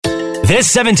This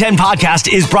 710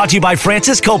 podcast is brought to you by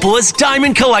Francis Coppola's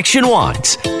Diamond Collection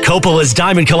Wines. Coppola's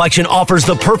Diamond Collection offers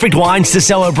the perfect wines to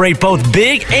celebrate both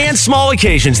big and small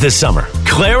occasions this summer.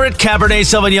 Claret Cabernet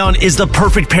Sauvignon is the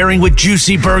perfect pairing with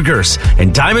juicy burgers,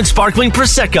 and Diamond Sparkling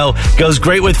Prosecco goes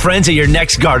great with friends at your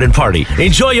next garden party.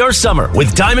 Enjoy your summer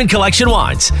with Diamond Collection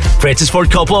Wines. Francis Ford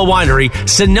Coppola Winery,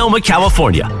 Sonoma,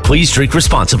 California. Please drink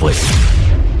responsibly.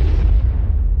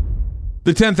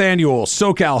 The 10th annual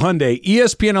SoCal Hyundai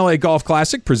ESPN LA Golf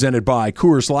Classic, presented by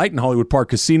Coors Light and Hollywood Park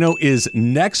Casino, is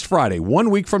next Friday,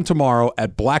 1 week from tomorrow,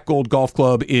 at Black Gold Golf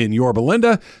Club in Yorba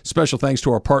Linda. Special thanks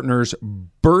to our partners,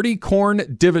 Birdie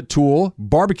Corn Divot Tool,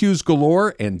 Barbecues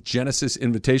Galore, and Genesis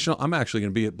Invitational. I'm actually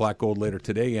going to be at Black Gold later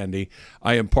today, Andy.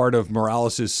 I am part of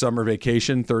Morales' summer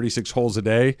vacation, 36 holes a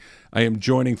day. I am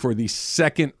joining for the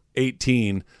second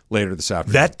 18 later this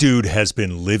afternoon. That dude has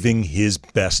been living his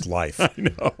best life. I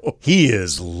know. He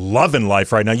is loving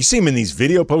life right now. You see him in these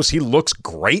video posts. He looks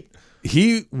great.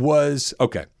 He was,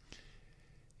 okay.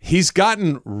 He's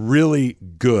gotten really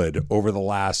good over the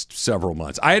last several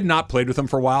months. I had not played with him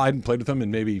for a while. I hadn't played with him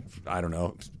in maybe, I don't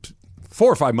know,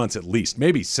 4 or 5 months at least,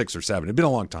 maybe 6 or 7. It'd been a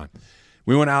long time.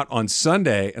 We went out on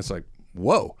Sunday, and it's like,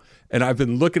 whoa. And I've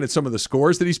been looking at some of the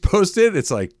scores that he's posted.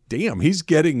 It's like, damn, he's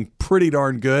getting pretty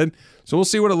darn good. So we'll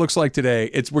see what it looks like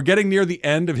today. We're getting near the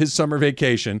end of his summer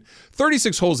vacation.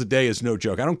 36 holes a day is no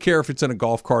joke. I don't care if it's in a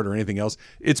golf cart or anything else.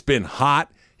 It's been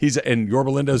hot. He's in Yorba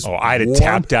Linda's. Oh, I'd have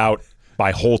tapped out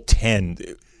by hole 10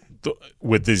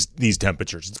 with these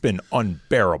temperatures. It's been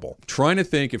unbearable. Trying to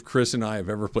think if Chris and I have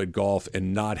ever played golf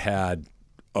and not had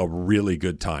a really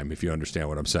good time, if you understand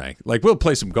what I'm saying. Like, we'll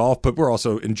play some golf, but we're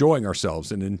also enjoying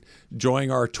ourselves and enjoying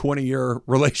our 20-year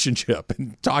relationship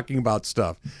and talking about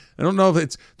stuff. I don't know if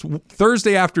it's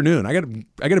Thursday afternoon. I got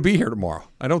to be here tomorrow.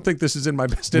 I don't think this is in my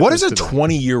best interest. What is a today.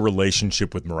 20-year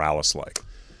relationship with Morales like?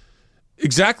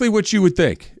 Exactly what you would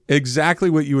think. Exactly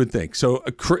what you would think. So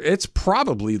it's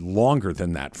probably longer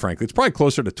than that, frankly. It's probably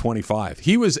closer to 25.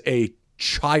 He was a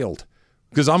child.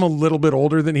 Because I'm a little bit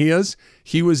older than he is.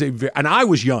 And I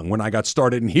was young when I got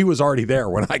started, and he was already there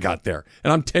when I got there.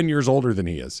 And I'm 10 years older than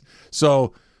he is.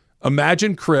 So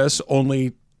imagine Chris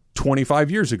only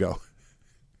 25 years ago.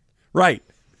 Right.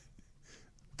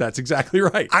 That's exactly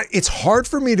right. It's hard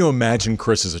for me to imagine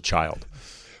Chris as a child.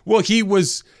 Well, he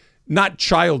was not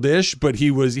childish, but he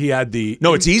had the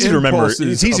No, it's easy to remember.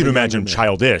 It's easy to imagine him man.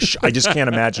 childish. I just can't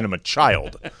imagine him a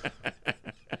child.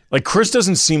 Like, Chris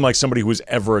doesn't seem like somebody who was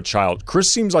ever a child. Chris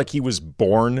seems like he was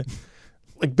born,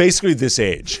 like, basically this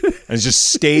age, and has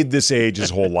just stayed this age his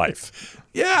whole life.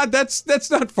 Yeah, that's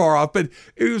not far off, but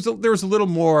there was a little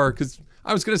more, because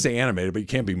I was going to say animated, but you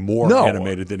can't be more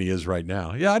animated than he is right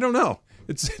now. Yeah, I don't know.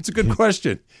 It's a good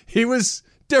question. He was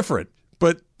different,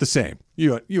 but the same.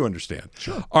 You understand.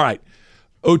 Sure. All right.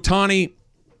 Ohtani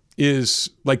is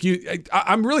like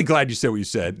I'm really glad you said what you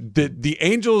said. The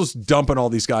Angels dumping all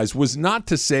these guys was not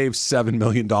to save $7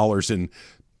 million in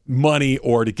money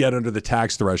or to get under the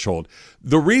tax threshold.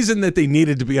 The reason that they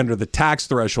needed to be under the tax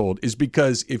threshold is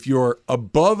because if you're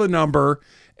above a number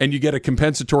and you get a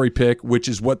compensatory pick, which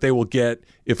is what they will get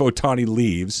if Ohtani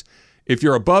leaves, if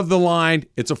you're above the line,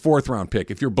 it's a 4th round pick.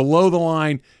 If you're below the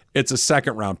line, it's a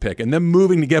 2nd round pick. And them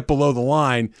moving to get below the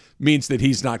line means that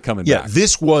he's not coming back. Yeah,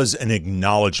 this was an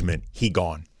acknowledgement. He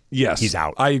gone. Yes. He's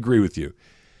out. I agree with you.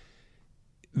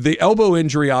 The elbow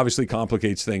injury obviously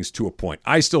complicates things to a point.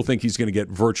 I still think he's going to get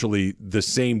virtually the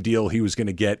same deal he was going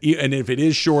to get. And if it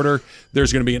is shorter,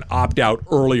 there's going to be an opt-out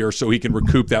earlier so he can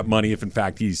recoup that money if, in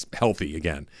fact, he's healthy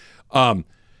again. I'm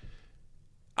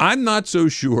not so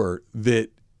sure that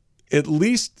at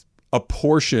least a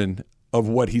portion of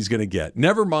what he's going to get.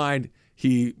 Never mind,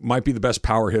 he might be the best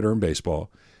power hitter in baseball,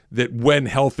 that when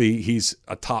healthy, he's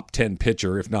a top 10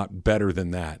 pitcher, if not better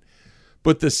than that.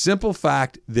 But the simple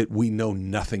fact that we know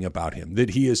nothing about him,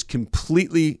 that he is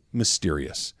completely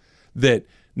mysterious, that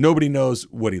nobody knows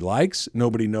what he likes,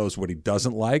 nobody knows what he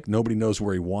doesn't like, nobody knows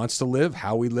where he wants to live,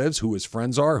 how he lives, who his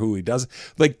friends are, who he doesn't.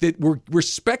 Like, that we're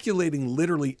speculating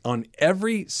literally on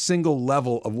every single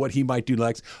level of what he might do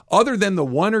next, other than the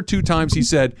 1 or 2 times he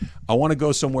said, I want to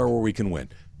go somewhere where we can win.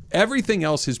 Everything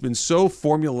else has been so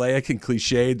formulaic and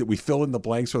cliched that we fill in the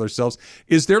blanks with ourselves.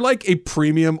 Is there like a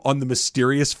premium on the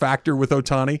mysterious factor with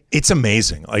Ohtani? It's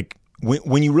amazing. Like,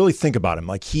 when you really think about him,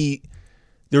 like,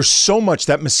 there's so much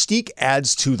that mystique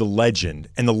adds to the legend,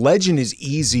 and the legend is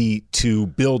easy to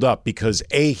build up because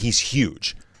he's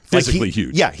huge. Physically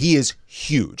huge. Yeah, he is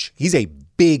huge. He's a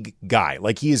big guy.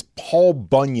 Like, he is Paul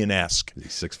Bunyan-esque. He's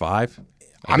 6'5".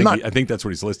 I think that's what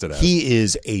he's listed as. He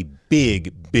is a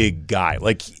big guy.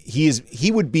 Like,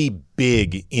 he would be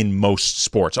big in most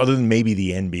sports, other than maybe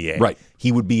the NBA. Right.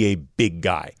 He would be a big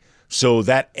guy. So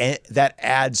that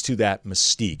adds to that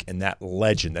mystique and that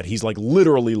legend that he's like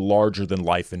literally larger than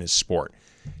life in his sport.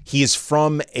 He is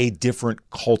from a different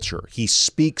culture. He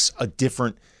speaks a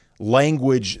different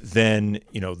language than,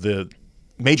 the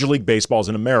Major League Baseball is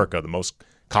in America. The most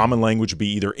common language would be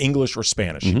either English or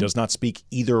Spanish. He does not speak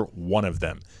either one of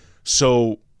them.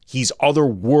 So he's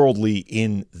otherworldly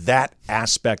in that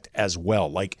aspect as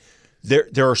well. Like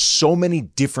there are so many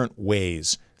different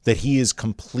ways that he is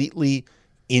completely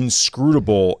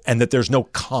inscrutable and that there's no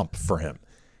comp for him.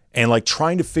 And like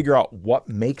trying to figure out what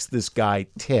makes this guy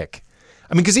tick.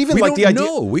 I mean, because even we like don't the idea,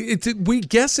 know. We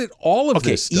guess it all of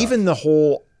this stuff. Even the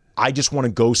whole I just want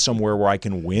to go somewhere where I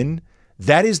can win.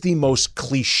 That is the most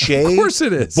cliche, of course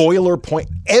it is. Boilerplate.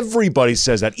 Everybody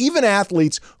says that. Even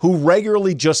athletes who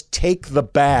regularly just take the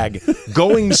bag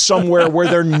going somewhere where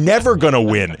they're never going to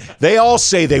win. They all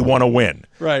say they want to win.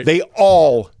 Right. They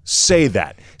all say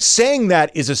that. Saying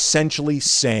that is essentially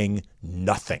saying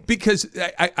nothing. Because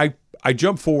I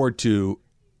jump forward to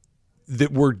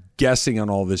that we're guessing on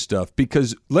all this stuff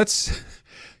because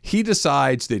he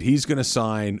decides that he's going to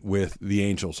sign with the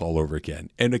Angels all over again.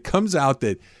 And it comes out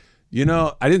that,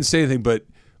 I didn't say anything, but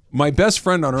my best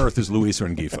friend on earth is Luis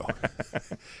Rengifo.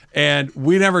 And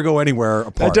we never go anywhere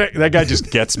apart. That guy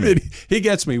just gets me. He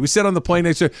gets me. We sit on the plane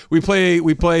next to we play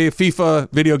FIFA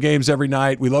video games every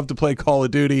night. We love to play Call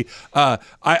of Duty.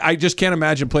 I just can't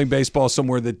imagine playing baseball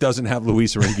somewhere that doesn't have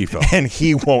Luis Rengifo. And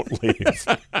he won't leave.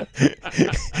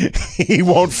 He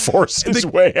won't force his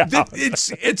way out.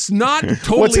 It's not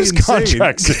totally What's his insane.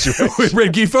 contract situation?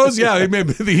 Rengifo's? Yeah,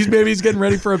 maybe he's getting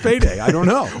ready for a payday. I don't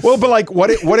know. Well, but like, what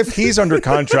if he's under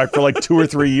contract for like 2 or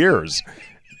 3 years?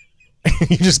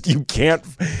 You can't,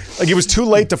 like, it was too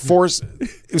late to force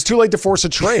a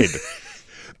trade.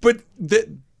 But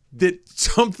that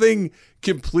something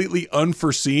completely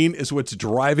unforeseen is what's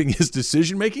driving his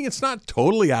decision making. It's not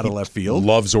totally out of left field.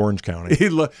 Loves Orange County.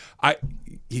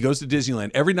 He goes to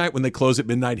Disneyland every night. When they close at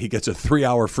midnight, he gets a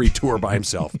 3-hour free tour by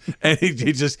himself, and he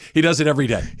does it every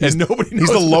day. And nobody knows.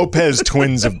 He's the Lopez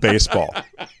twins of baseball.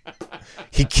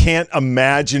 He can't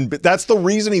imagine, but that's the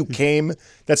reason he came.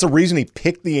 That's the reason he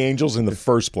picked the Angels in the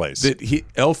first place.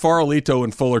 El Farolito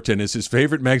in Fullerton is his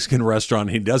favorite Mexican restaurant.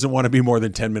 He doesn't want to be more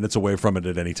than 10 minutes away from it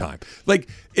at any time. Like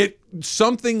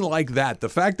something like that. The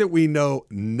fact that we know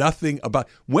nothing about.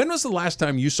 When was the last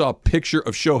time you saw a picture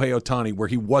of Shohei Ohtani where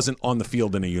he wasn't on the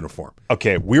field in a uniform?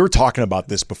 Okay, we were talking about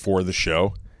this before the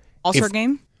show. All-Star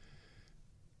game?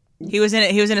 He was in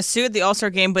a suit at the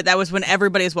All-Star game, but that was when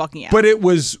everybody was walking out. But it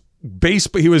was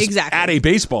baseball. He was exactly at a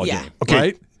baseball yeah. game. Okay.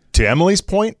 Right? To Emily's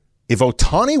point, if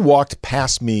Ohtani walked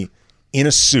past me in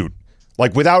a suit,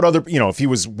 like without other, if he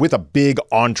was with a big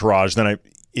entourage, then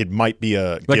it might be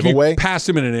a like giveaway. You passed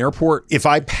him in an airport. If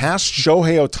I passed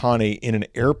Shohei Ohtani in an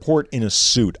airport in a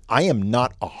suit, I am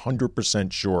not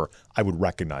 100% sure I would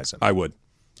recognize him. I would.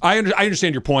 I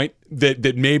understand your point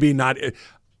that maybe not.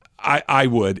 I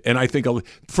would, and I think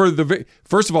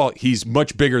first of all, he's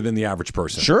much bigger than the average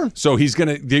person. Sure. So he's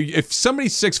gonna. If somebody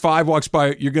 6'5" walks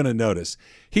by, you're gonna notice.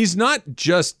 He's not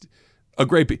just a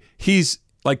great. He's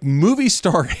like movie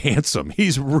star handsome.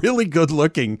 He's really good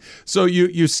looking. So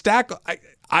you stack.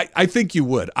 I think you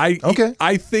would. Okay.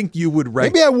 I think you would.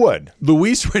 Maybe I would.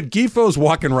 Luis Rengifo's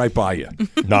walking right by you.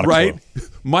 Not a right. clue.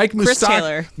 Mike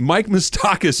Taylor.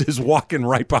 Mustakis is walking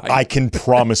right by you. I can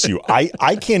promise you.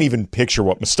 I can't even picture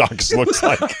what Mustakis looks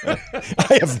like.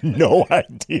 I have no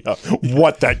idea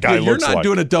what that guy looks like. You're not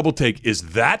doing a double take. Is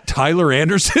that Tyler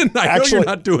Anderson? I know you're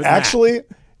not doing that. Actually,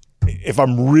 if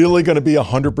I'm really going to be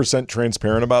 100%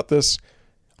 transparent about this,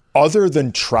 other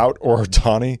than Trout or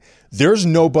Ohtani, there's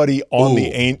nobody on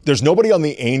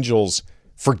the Angels.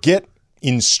 Forget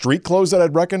in street clothes that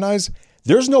I'd recognize.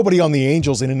 There's nobody on the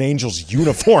Angels in an Angels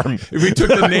uniform. If we took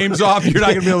the names off, you're not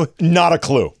going to be able to. Not a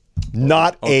clue.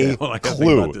 Not okay, a well, I gotta clue.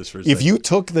 think about this for a If second. you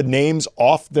took the names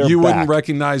off their You back, wouldn't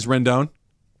recognize Rendon?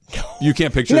 You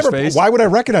can't picture his face? Why would I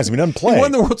recognize him? He doesn't play. He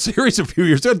won the World Series a few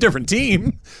years ago. A different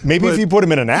team. Maybe if you put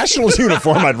him in a Nationals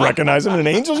uniform, I'd recognize him. In an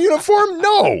Angels uniform?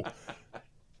 No.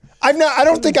 I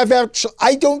don't think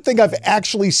I've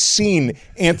actually seen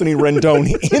Anthony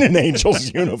Rendon in an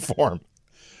Angels uniform.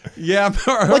 Yeah,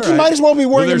 He might as well be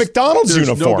wearing a McDonald's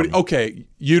uniform. Okay,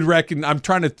 you'd reckon. I'm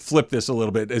trying to flip this a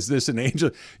little bit. Is this an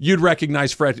Angel? You'd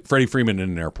recognize Freddie Freeman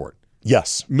in an airport.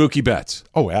 Yes. Mookie Betts.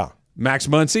 Oh yeah. Max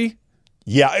Muncy.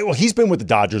 Yeah. Well, he's been with the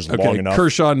Dodgers long enough.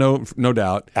 Kershaw, no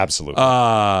doubt. Absolutely.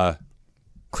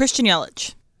 Christian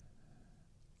Yelich.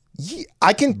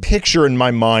 I can picture in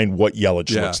my mind what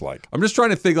Yelich looks like. I'm just trying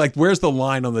to think. Like, where's the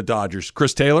line on the Dodgers?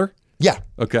 Chris Taylor. Yeah.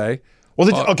 Okay. Well,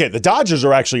 the Dodgers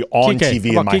are actually on Kike. TV How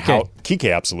in about my Kike? house.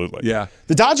 Kike, absolutely. Yeah.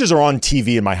 The Dodgers are on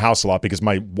TV in my house a lot because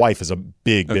my wife is a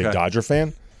big Dodger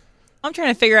fan. I'm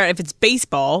trying to figure out if it's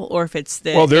baseball or if it's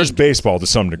the. Well, there's baseball to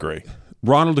some degree.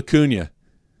 Ronald Acuna.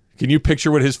 Can you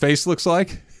picture what his face looks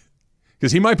like?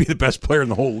 Because he might be the best player in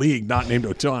the whole league, not named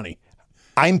Ohtani.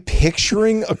 I'm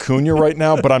picturing Acuna right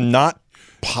now, but I'm not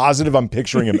positive I'm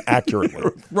picturing him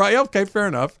accurately. Right, okay, fair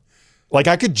enough. Like,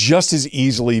 I could just as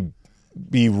easily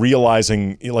be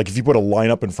realizing, like, if you put a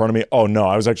lineup in front of me, oh, no,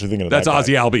 I was actually thinking of That's that guy.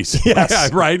 Ozzy Albies. Yes. Yeah,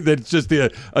 right? That's just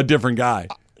a different guy.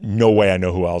 No way I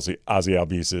know who Ozzy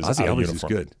Albies is. Ozzy out of Albies is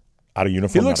uniform. good. Out of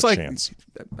uniform, He looks not a like chance.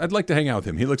 I'd like to hang out with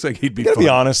him. He looks like he'd be To fun. be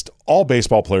honest, all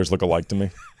baseball players look alike to me.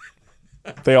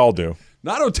 They all do.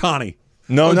 Not Ohtani.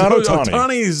 No, not Ohtani.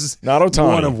 Ohtani's Not Ohtani.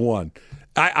 one of one.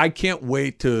 I can't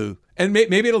wait to, and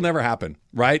maybe it'll never happen,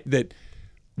 right? That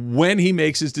when he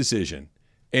makes his decision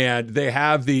and they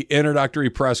have the introductory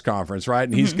press conference, right?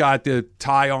 And he's got the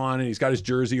tie on and he's got his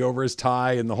jersey over his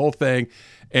tie and the whole thing.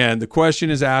 And the question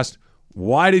is asked,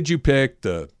 why did you pick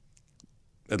the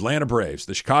Atlanta Braves,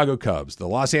 the Chicago Cubs, the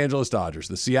Los Angeles Dodgers,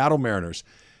 the Seattle Mariners?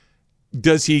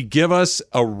 Does he give us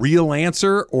a real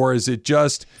answer, or is it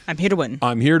just I'm here to win.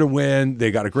 I'm here to win?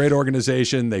 They got a great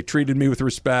organization. They treated me with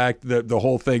respect. The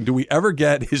whole thing. Do we ever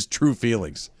get his true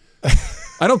feelings?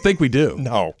 I don't think we do.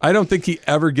 No. I don't think he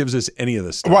ever gives us any of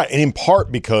this stuff. Right, and in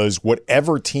part because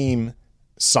whatever team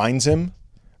signs him,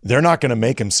 they're not going to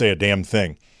make him say a damn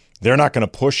thing. They're not going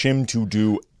to push him to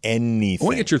do anything. I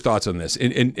want to get your thoughts on this.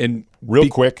 And Real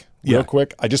quick, Yeah.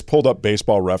 I just pulled up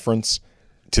Baseball Reference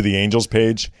to the Angels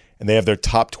page, and they have their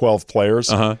top 12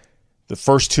 players. Uh-huh. The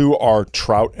first two are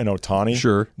Trout and Ohtani.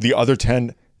 Sure. The other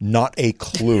 10, not a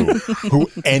clue who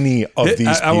any of these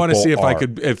people I want to see if I are.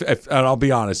 could. If and I'll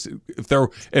be honest,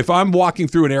 if I'm walking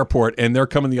through an airport and they're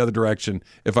coming the other direction,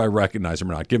 if I recognize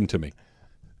them or not, give them to me.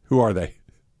 Who are they?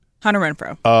 Hunter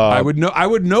Renfroe. I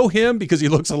would know him because he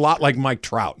looks a lot like Mike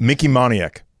Trout. Mickey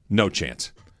Moniak. No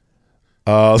chance.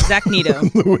 Zach Neto.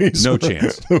 Luis, No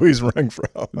chance. Luis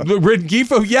Renfroe.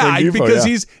 Rengifo, yeah, Rengifo, because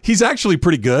yeah. he's actually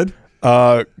pretty good.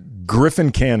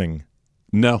 Griffin Canning.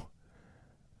 No.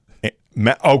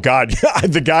 Oh God,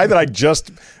 the guy that I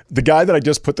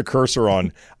just put the cursor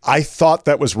on. I thought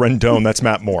that was Rendon. That's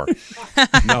Matt Moore.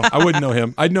 No, I wouldn't know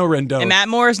him. I'd know Rendon. And Matt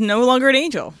Moore is no longer an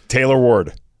Angel. Taylor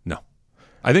Ward. No.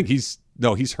 I think he's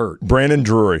hurt. Brandon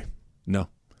Drury. No.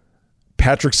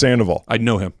 Patrick Sandoval. I'd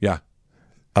know him. Yeah.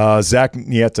 Zach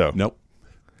Nieto. Nope.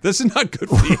 This is not good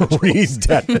for the Reed Angels.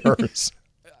 Detmers.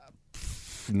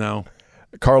 No.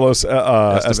 Carlos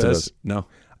Estevez. Estevez. No.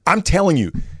 I'm telling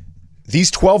you,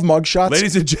 these 12 mugshots.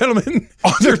 Ladies and gentlemen,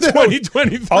 Other than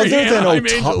 2023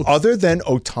 other than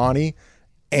Ohtani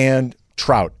and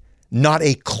Trout, not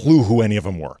a clue who any of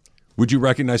them were. Would you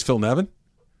recognize Phil Nevin?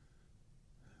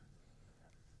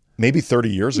 Maybe 30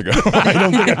 years ago. I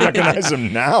don't think I recognize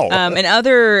him now. And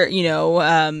other,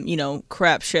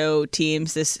 crap show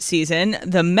teams this season,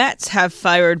 the Mets have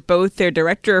fired both their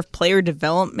director of player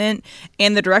development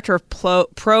and the director of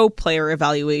pro player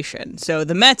evaluation. So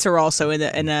the Mets are also in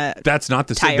a. That's not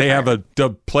the same. Tire They have fire. the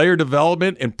player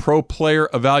development and pro player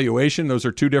evaluation. Those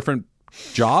are two different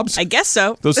jobs. I guess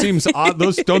so. Those seems odd.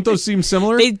 Those seem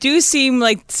similar? They do seem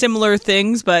like similar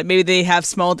things, but maybe they have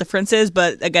small differences.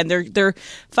 But again, they're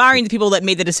firing the people that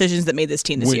made the decisions that made this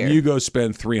team this when year. you go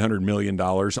spend $300 million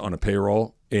on a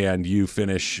payroll and you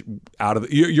finish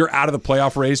you're out of the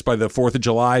playoff race by the 4th of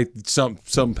July, some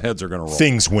heads are going to roll.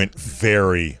 Things went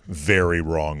very, very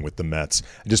wrong with the Mets.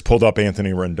 I just pulled up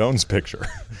Anthony Rendon's picture.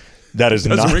 That is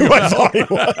not ring a who I bell. thought he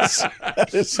was.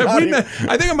 That is not even,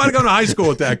 I think I might have gone to high school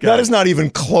with that guy. that is not even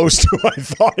close to who I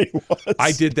thought he was.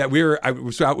 I did that. I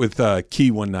was out with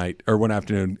Key one night or one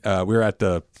afternoon. We were at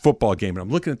the football game, and I'm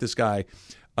looking at this guy.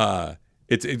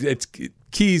 It's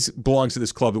Keys belongs to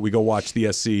this club that we go watch the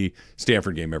SC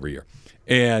Stanford game every year,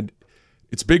 and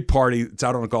it's a big party. It's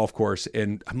out on a golf course,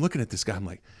 and I'm looking at this guy. I'm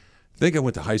like, I think I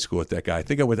went to high school with that guy.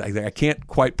 I can't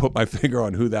quite put my finger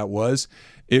on who that was.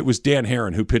 It was Dan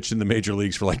Herron, who pitched in the major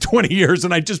leagues for like 20 years,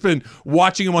 and I'd just been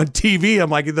watching him on TV. I'm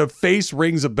like, the face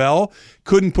rings a bell.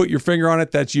 Couldn't put your finger on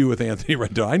it. That's you with Anthony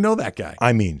Rendon. I know that guy.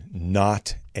 I mean,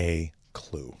 not a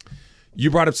clue.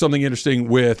 You brought up something interesting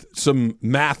with some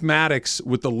mathematics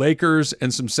with the Lakers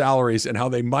and some salaries and how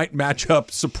they might match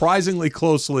up surprisingly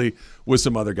closely with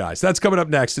some other guys. That's coming up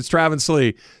next. It's Travis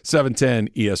Lee, 710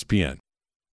 ESPN.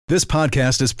 This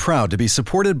podcast is proud to be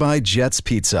supported by Jets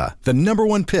Pizza, the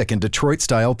 #1 pick in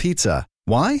Detroit-style pizza.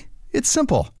 Why? It's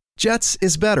simple. Jets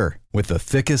is better. With the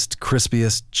thickest,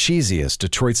 crispiest, cheesiest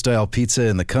Detroit-style pizza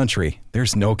in the country,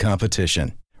 there's no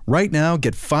competition. Right now,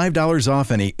 get $5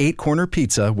 off any 8-corner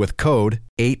pizza with code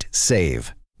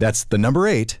 8SAVE. That's the number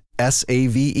 8,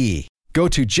 SAVE. Go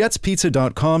to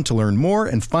jetspizza.com to learn more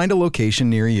and find a location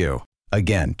near you.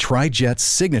 Again, try Jet's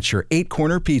signature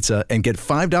 8-corner pizza and get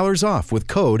 $5 off with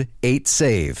code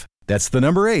 8SAVE. That's the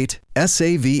number 8,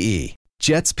 SAVE.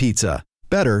 Jet's Pizza.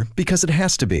 Better because it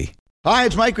has to be. Hi,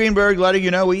 it's Mike Greenberg letting you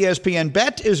know ESPN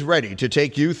Bet is ready to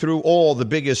take you through all the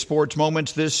biggest sports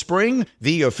moments this spring.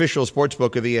 The official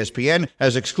sportsbook of ESPN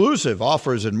has exclusive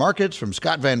offers and markets from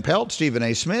Scott Van Pelt, Stephen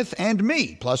A. Smith, and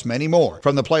me, plus many more.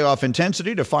 From the playoff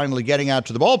intensity to finally getting out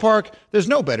to the ballpark, there's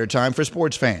no better time for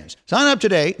sports fans. Sign up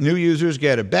today. New users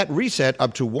get a bet reset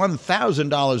up to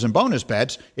 $1,000 in bonus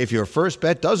bets if your first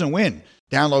bet doesn't win.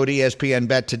 Download ESPN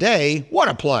Bet today. What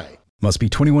a play. Must be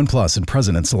 21 plus and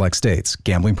present in select states.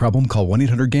 Gambling problem? Call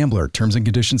 1-800-GAMBLER. Terms and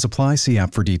conditions apply. See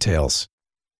app for details.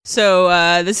 So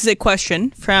this is a question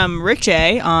from Rick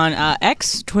J on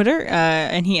X, Twitter,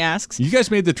 and he asks... You guys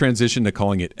made the transition to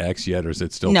calling it X yet, or is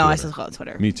it still No, Twitter? I still call it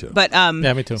Twitter. Me too. But Yeah,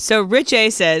 me too. So Rick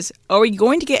J says, are we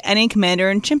going to get any Commander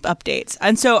and Chimp updates?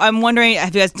 And so I'm wondering,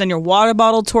 have you guys done your water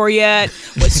bottle tour yet?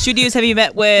 What studios have you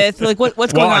met with? Like,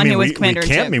 what's going on here with Commander we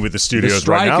and can't Chimp? meet with the studios The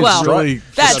strike right now. is Well, really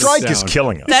the strike is down.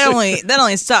 killing us. That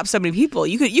only stops so many people.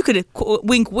 You could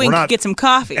wink, We're not- get some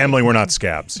coffee. Emily, we're not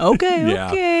scabs. Okay,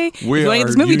 Yeah. okay. We You want to are get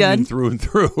this movie union done? through and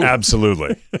through.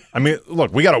 Absolutely. I mean,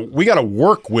 look, we gotta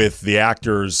work with the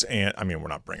actors, and I mean, we're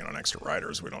not bringing on extra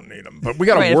writers. We don't need them, but we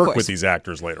gotta Right, of work course. with these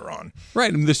actors later on.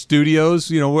 Right, and the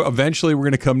studios, eventually we're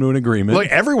going to come to an agreement. Look,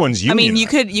 everyone's I union. mean, you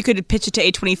could pitch it to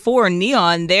A24 and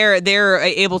Neon. They're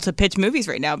able to pitch movies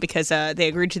right now because they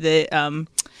agreed to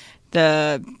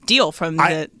the deal from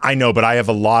the. I know, but I have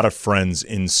a lot of friends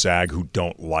in SAG who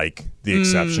don't like the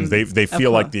exceptions. They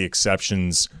feel like the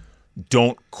exceptions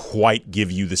don't quite give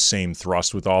you the same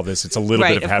thrust with all this. It's a little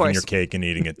Right, bit of of having course. your cake and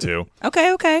eating it too.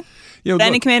 Okay. You know,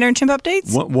 Any look, Commander and Chimp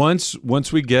updates?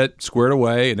 once we get squared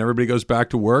away and everybody goes back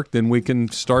to work, then we can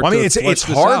start. Well, I mean, to flesh it's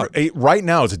this hard out. right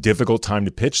now. It's a difficult time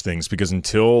to pitch things because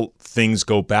until things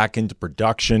go back into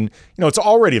production, it's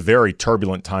already a very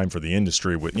turbulent time for the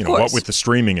industry with what course. with the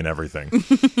streaming and everything.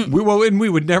 we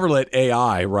would never let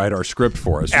AI write our script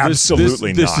for us.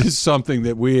 Absolutely this not. is something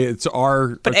that it's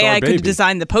our. But it's AI our baby. could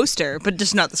design the poster, but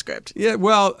just not the script. Yeah,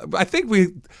 well, I think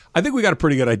we got a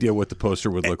pretty good idea what the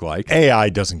poster would look like. AI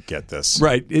doesn't get this.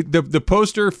 Right. The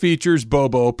poster features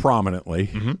Bobo prominently,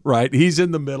 Mm-hmm. right? He's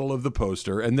in the middle of the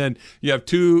poster. And then you have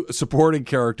two supporting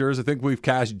characters. I think we've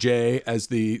cast Jay as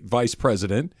the vice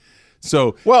president.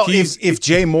 So Well, if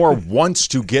Jay Moore wants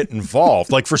to get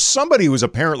involved, like for somebody who's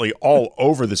apparently all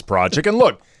over this project, and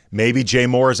look, maybe Jay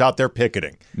Moore is out there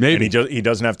picketing. Maybe. And he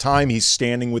doesn't have time. He's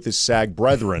standing with his SAG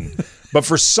brethren. But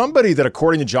for somebody that,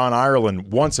 according to John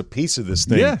Ireland, wants a piece of this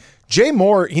thing, Yeah. Jay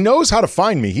Moore, he knows how to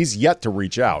find me. He's yet to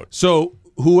reach out. So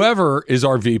whoever is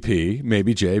our VP,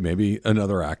 maybe Jay, maybe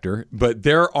another actor, but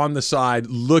they're on the side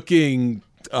looking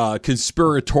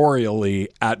conspiratorially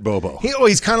at Bobo.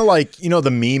 He's kind of like,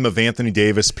 the meme of Anthony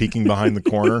Davis peeking behind the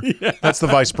corner. That's the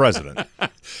vice president.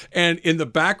 And in the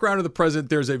background of the president,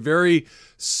 there's a very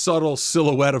subtle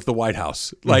silhouette of the White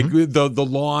House, like the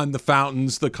lawn, the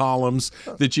fountains, the columns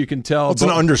that you can tell. It's an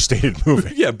understated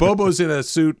movie. Yeah, Bobo's in a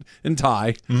suit and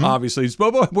tie. Obviously, does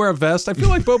Bobo wear a vest? I feel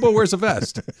like Bobo wears a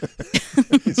vest.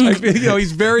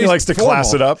 He's very. He likes to formal.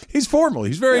 class it up. He's formal.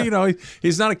 He's very.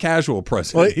 He's not a casual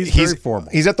president. Well, he's very formal.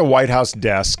 He's at the White House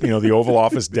desk, the Oval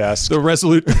Office desk. The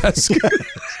Resolute desk.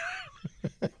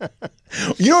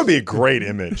 It would be a great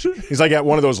image. He's like at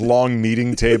one of those long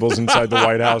meeting tables inside the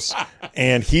White House,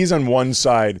 and he's on one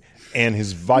side, and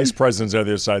his vice president's on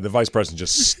the other side. The vice president's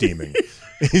just steaming.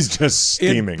 He's just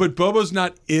steaming. But Bobo's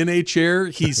not in a chair.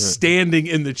 He's standing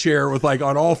in the chair with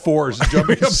on all fours,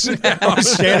 jumping up and down. He's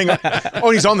standing.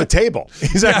 He's on the table.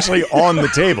 He's actually on the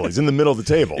table. He's in the middle of the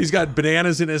table. He's got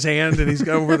bananas in his hand, and he's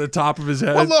got over the top of his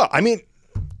head. Well, look, I mean,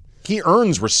 he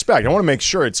earns respect. I want to make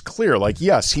sure it's clear.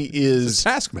 Yes, he is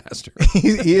Taskmaster.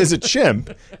 he is a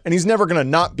chimp, and he's never going to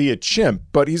not be a chimp.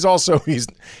 But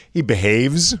he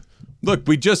behaves. Look,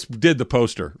 we just did the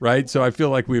poster, right? So I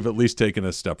feel like we've at least taken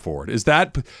a step forward. Is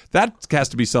that has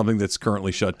to be something that's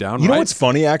currently shut down? You know right? what's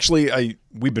funny? Actually,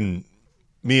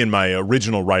 me and my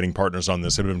original writing partners on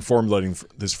this have been formulating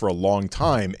this for a long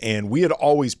time, and we had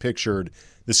always pictured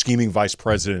the scheming vice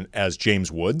president as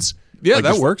James Woods. Yeah,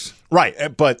 that works. Right,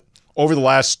 but over the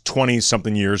last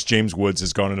 20-something years, James Woods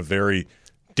has gone in a very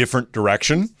different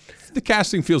direction. The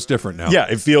casting feels different now. Yeah,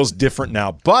 it feels different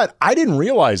now. But I didn't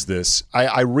realize this.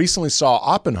 I recently saw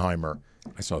Oppenheimer.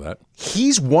 I saw that.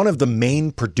 He's one of the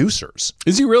main producers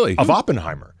Is he really? of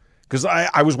Oppenheimer. Because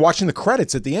I was watching the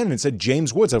credits at the end and it said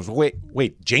James Woods. I was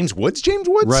wait, James Woods? James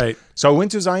Woods? Right. So I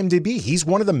went to his IMDb. He's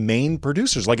one of the main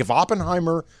producers. Like if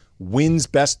Oppenheimer wins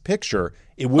Best Picture,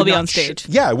 it would He'll be not on stage.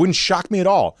 it wouldn't shock me at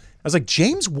all. I was like,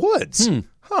 James Woods,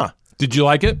 huh? Did you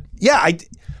like it? Yeah,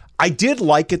 I did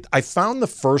like it. I found the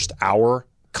first hour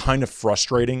kind of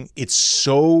frustrating. It's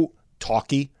so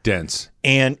talky, Dense.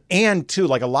 and too,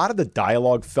 like a lot of the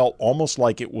dialogue felt almost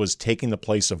like it was taking the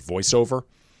place of voiceover.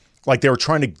 Like they were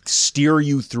trying to steer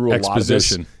you through a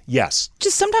Exposition. lot of this. Yes.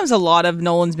 Just sometimes a lot of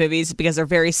Nolan's movies, because they're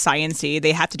very science-y,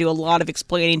 they have to do a lot of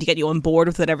explaining to get you on board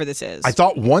with whatever this is. I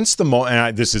thought once the moment,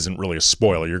 and this isn't really a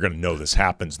spoiler, you're going to know this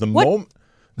happens. The bomb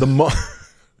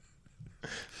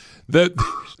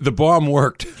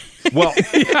worked. Well,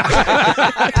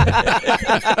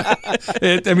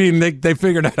 they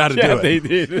figured out how to do it. They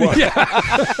did.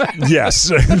 Yes,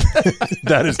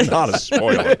 that is not a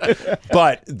spoiler.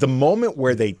 But the moment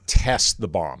where they test the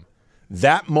bomb,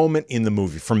 that moment in the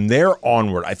movie, from there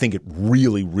onward, I think it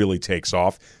really, really takes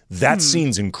off. That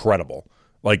scene's incredible.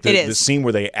 Like the scene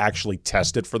where they actually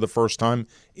test it for the first time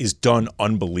is done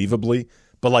unbelievably.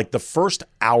 But like the first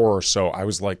hour or so, I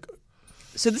was like,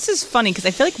 so this is funny because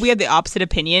I feel like we have the opposite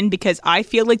opinion, because I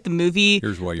feel like the movie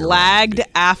lagged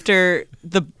after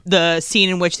the scene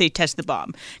in which they test the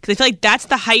bomb, because I feel like that's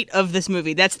the height of this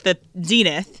movie. That's the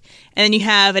zenith. And then you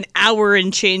have an hour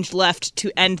and change left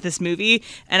to end this movie.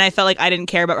 And I felt like I didn't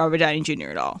care about Robert Downey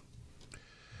Jr. at all.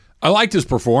 I liked his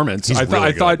performance. I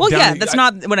thought. Well, that's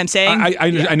not what I'm saying.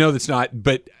 I know that's not,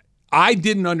 but I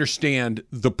didn't understand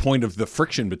the point of the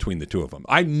friction between the two of them.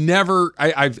 I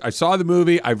saw the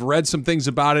movie. I've read some things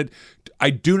about it. I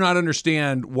do not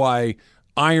understand why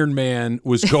Iron Man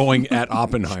was going at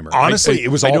Oppenheimer. Honestly, it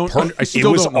was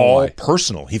all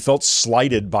personal. He felt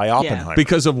slighted by Oppenheimer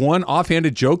because of one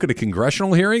offhanded joke at a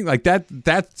congressional hearing. Like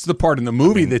that's the part in the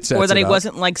movie that sets or that it he up.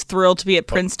 wasn't like thrilled to be at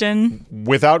Princeton.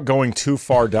 Without going too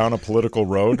far down a political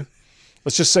road,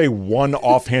 let's just say one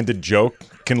offhanded joke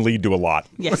can lead to a lot.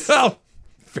 Yes. Well,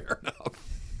 fair enough.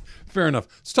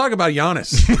 Let's talk about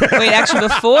Giannis. Wait, actually,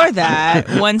 before that,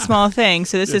 one small thing.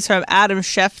 So this is from Adam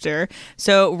Schefter.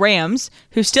 So Rams,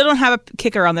 who still don't have a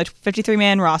kicker on the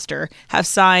 53-man roster, have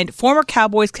signed former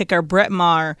Cowboys kicker Brett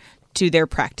Maher to their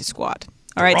practice squad.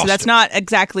 All right, so that's not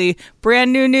exactly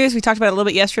brand new news. We talked about it a little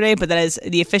bit yesterday, but that is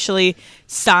the officially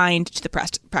signed to the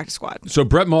practice squad. So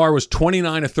Brett Maher was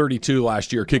 29 of 32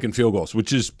 last year kicking field goals,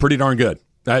 which is pretty darn good.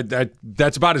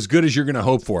 That's about as good as you're going to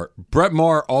hope for. Brett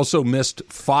Maher also missed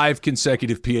 5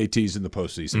 consecutive PATs in the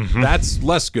postseason. Mm-hmm. That's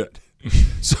less good.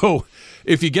 So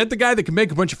if you get the guy that can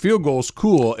make a bunch of field goals,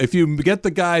 cool. If you get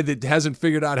the guy that hasn't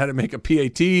figured out how to make a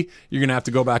PAT, you're going to have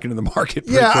to go back into the market.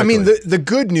 Yeah, quickly. I mean, the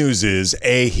good news is,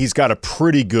 he's got a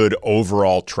pretty good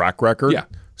overall track record. Yeah.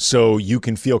 So you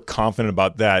can feel confident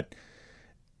about that.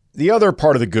 The other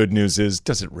part of the good news is,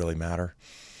 does it really matter?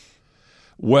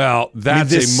 Well,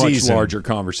 that's a much season, larger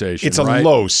conversation. It's a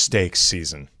low-stakes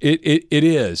season. It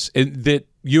is. And that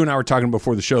you and I were talking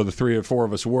before the show, the 3 or 4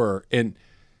 of us were, and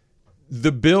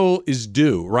the bill is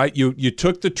due, right? You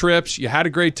took the trips, you had a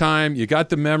great time, you got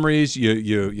the memories,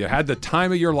 you had the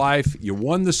time of your life, you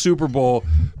won the Super Bowl,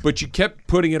 but you kept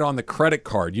putting it on the credit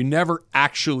card. You never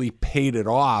actually paid it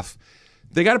off.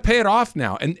 They got to pay it off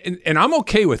now, and I'm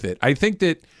okay with it. I think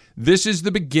that this is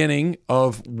the beginning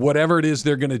of whatever it is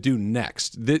they're going to do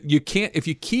next. That you can't, if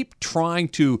you keep trying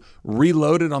to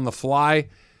reload it on the fly,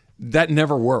 that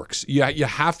never works. You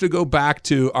have to go back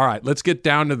to, all right, let's get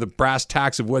down to the brass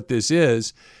tacks of what this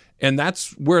is, and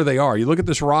that's where they are. You look at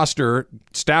this roster,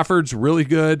 Stafford's really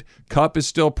good. Kupp is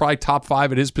still probably top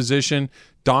 5 at his position.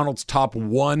 Donald's top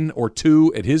 1 or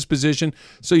 2 at his position.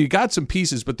 So you got some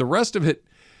pieces, but the rest of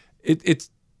it's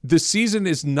the season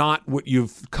is not what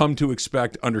you've come to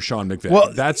expect under Sean McVay.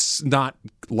 Well, that's not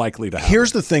likely to happen.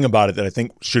 Here's the thing about it that I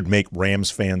think should make Rams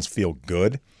fans feel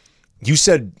good. You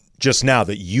said just now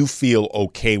that you feel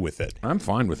okay with it. I'm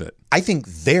fine with it. I think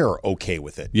they're okay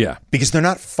with it. Yeah. Because they're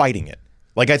not fighting it.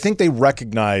 Like, I think they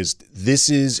recognized this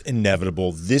is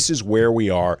inevitable. This is where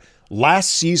we are. Last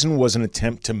season was an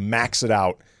attempt to max it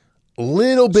out a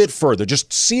little bit further.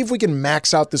 Just see if we can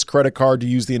max out this credit card, to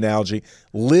use the analogy,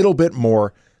 a little bit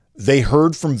more. They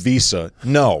heard from Visa,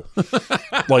 no,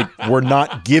 like, we're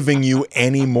not giving you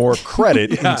any more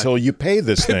credit until you pay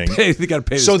this thing. They got to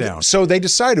pay this down. So they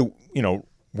decided,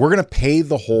 we're going to pay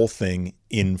the whole thing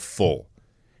in full.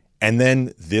 And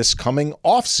then this coming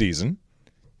off season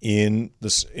in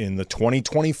the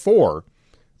 2024,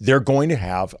 they're going to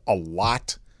have a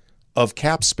lot of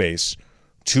cap space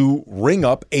to ring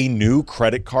up a new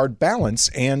credit card balance.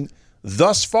 And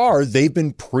thus far, they've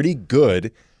been pretty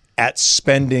good at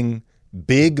spending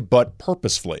big but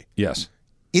purposefully. Yes.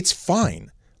 It's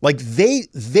fine. Like,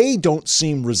 they don't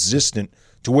seem resistant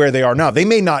to where they are now. They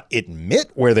may not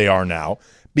admit where they are now,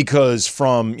 because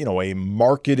from, a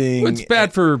marketing... Well, it's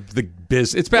bad for the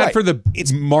business. It's bad for the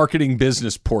marketing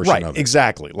business portion of it.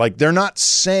 Exactly. Like, they're not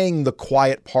saying the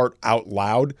quiet part out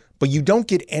loud, but you don't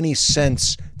get any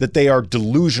sense that they are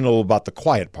delusional about the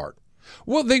quiet part.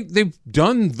 Well, they've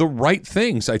done the right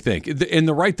things, I think. And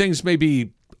the right things may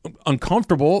be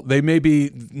uncomfortable. They may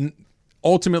be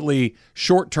ultimately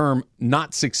short-term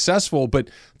not successful, but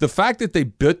the fact that they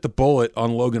bit the bullet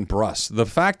on Logan Bruss, the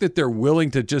fact that they're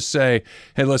willing to just say,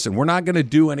 hey, listen, we're not going to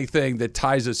do anything that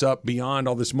ties us up beyond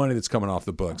all this money that's coming off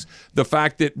the books. The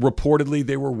fact that reportedly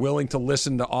they were willing to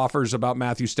listen to offers about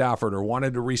Matthew Stafford or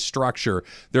wanted to restructure.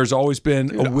 There's always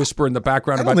been a whisper in the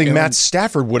background about I don't think Matt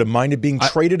Stafford would have minded being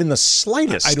traded in the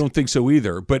slightest. I don't think so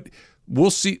either, but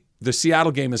we'll see. The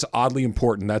Seattle game is oddly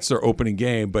important. That's their opening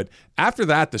game. But after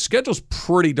that, the schedule's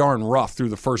pretty darn rough through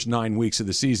the first 9 weeks of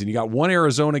the season. You got one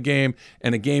Arizona game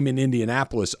and a game in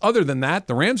Indianapolis. Other than that,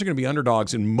 the Rams are going to be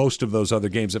underdogs in most of those other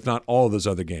games, if not all of those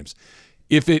other games.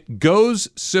 If it goes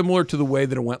similar to the way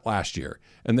that it went last year,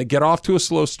 and they get off to a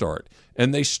slow start,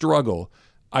 and they struggle,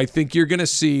 I think you're going to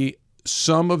see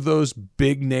some of those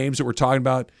big names that we're talking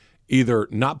about either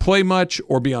not play much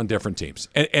or be on different teams.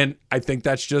 And I think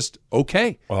that's just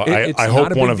okay. Well, I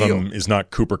hope one of them is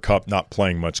not Cooper Kupp not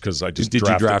playing much because I just Did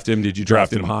you draft him? Did you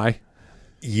draft him high?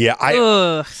 Yeah,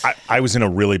 I was in a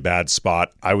really bad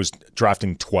spot. I was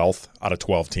drafting 12th out of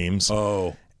 12 teams.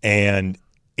 Oh. And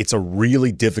it's a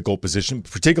really difficult position,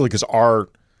 particularly because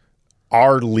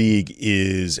our league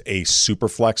is a super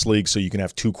flex league, so you can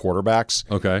have two quarterbacks.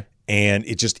 Okay. And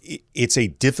it's a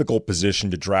difficult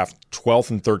position to draft 12th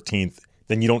and 13th.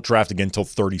 Then you don't draft again until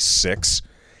 36.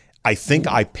 I think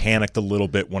I panicked a little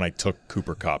bit when I took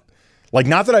Cooper Kupp. Like,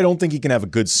 not that I don't think he can have a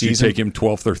good season. Did you take him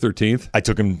 12th or 13th? I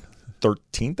took him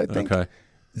 13th, I think. Okay.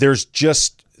 There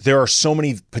are so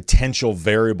many potential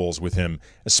variables with him,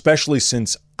 especially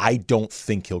since I don't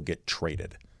think he'll get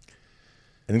traded.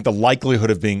 I think the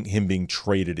likelihood of him being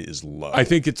traded is low. I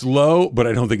think it's low, but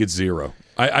I don't think it's zero.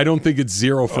 I don't think it's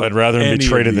zero for I'd rather him be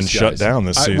traded than shut down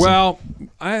this season.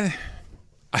 I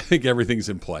think everything's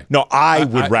in play. No, I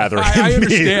would rather him I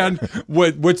understand.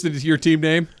 What's your team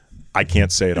name? I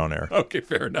can't say it on air. Okay,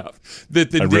 fair enough. The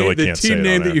team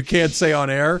name that you can't say on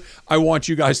air, I want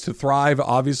you guys to thrive,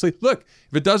 obviously. Look,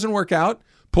 if it doesn't work out,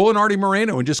 pull an Artie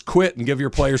Moreno and just quit and give your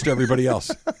players to everybody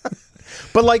else.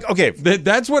 But like, okay,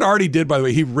 that's what Artie did, by the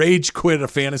way. He rage quit a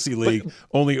fantasy league,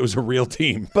 only it was a real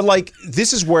team. But like,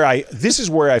 this is where I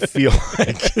feel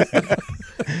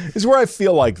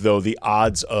like though the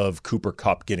odds of Cooper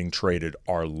Kupp getting traded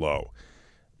are low,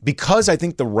 because I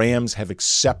think the Rams have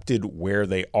accepted where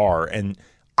they are, and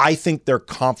I think they're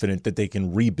confident that they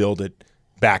can rebuild it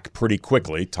back pretty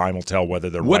quickly. Time will tell whether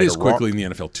they're what right is or wrong. quickly in the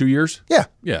NFL? 2 years? Yeah,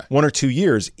 1 or 2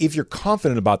 years. If you're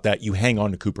confident about that, you hang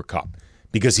on to Cooper Kupp,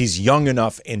 because he's young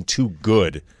enough and too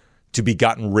good to be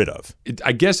gotten rid of.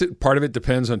 I guess part of it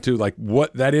depends on, too, like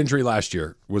what that injury last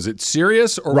year. Was it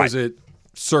serious or was it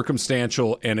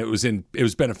circumstantial and it was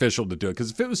beneficial to do it?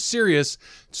 Because if it was serious,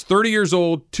 it's 30 years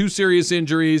old, 2 serious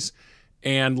injuries,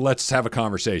 and let's have a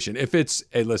conversation. If it's,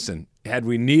 hey, listen, had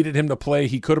we needed him to play,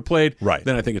 he could have played,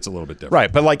 then I think it's a little bit different.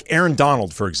 Right, but like Aaron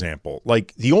Donald, for example,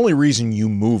 like the only reason you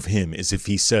move him is if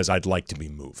he says, I'd like to be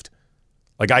moved.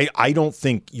 Like I don't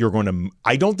think you're going to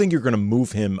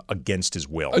move him against his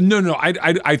will. No.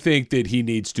 I think that he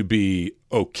needs to be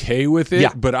okay with it.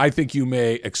 Yeah. But I think you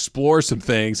may explore some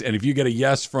things, and if you get a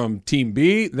yes from Team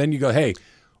B, then you go, hey,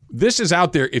 this is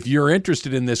out there. If you're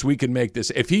interested in this, we can make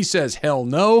this. If he says hell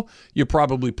no, you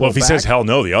probably pull back. Well, if he says hell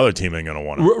no, the other team ain't going to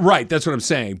want him. Right. That's what I'm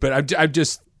saying. But I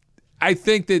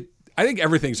think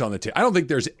everything's on the table. I don't think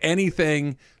there's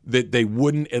anything that they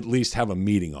wouldn't at least have a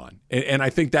meeting on. And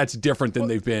I think that's different than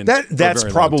they've been. That's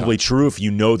probably true if you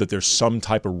know that there's some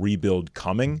type of rebuild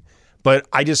coming. But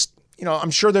I just, I'm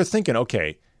sure they're thinking,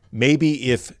 okay,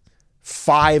 maybe if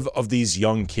 5 of these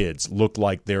young kids look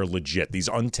like they're legit, these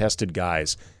untested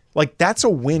guys, like that's a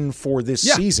win for this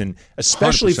season,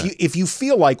 especially 100%. if you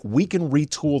feel like we can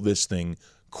retool this thing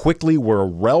quickly. We're a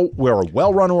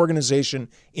well-run organization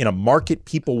in a market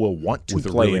people will want to with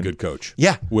play a really in. good coach.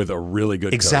 Yeah, with a really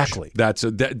good exactly. coach.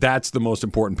 That's the most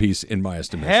important piece in my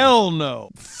estimation. Hell no.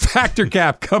 Factor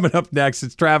Cap coming up next.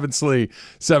 It's Travis Lee,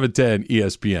 710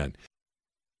 ESPN.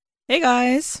 Hey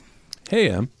guys, Hey,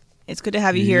 Em. it's good to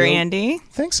have you here, Andy.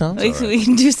 Thanks, so. At least we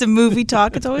can do some movie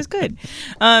talk. It's always good.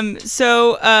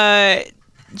 So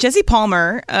Jesse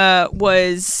Palmer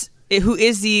who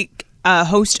is the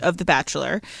host of The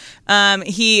Bachelor.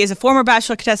 He is a former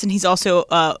Bachelor contestant. He's also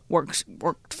worked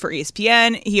for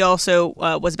ESPN. He also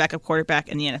was a backup quarterback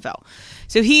in the NFL.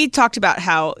 So he talked about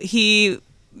how The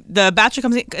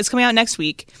Bachelor is coming out next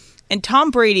week, and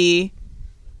Tom Brady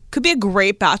could be a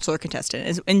great Bachelor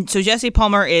contestant. And so Jesse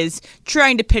Palmer is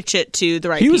trying to pitch it to the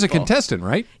right people. He was a contestant,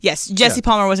 right? Yes, Jesse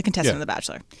Palmer was a contestant of The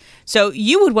Bachelor. So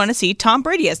you would want to see Tom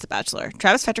Brady as The Bachelor.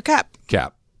 Travis, Fetcher, Cap.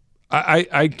 Cap.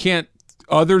 I can't,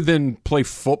 other than play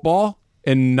football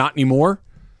and not anymore,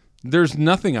 there's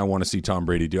nothing I want to see Tom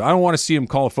Brady do. I don't want to see him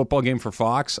call a football game for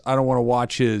Fox. I don't want to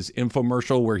watch his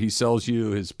infomercial where he sells you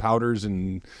his powders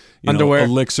and underwear,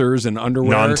 elixirs and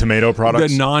underwear, non-tomato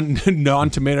products. The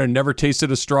non-tomato. Never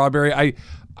tasted a strawberry.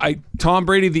 Tom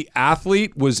Brady the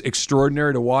athlete was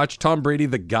extraordinary to watch. Tom Brady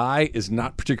the guy is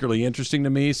not particularly interesting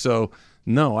to me. So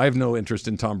no, I have no interest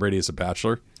in Tom Brady as a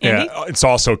Bachelor. Andy? Yeah, it's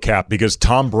also Cap because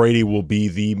Tom Brady will be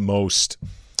the most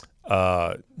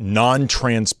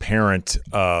non-transparent,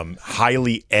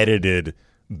 highly edited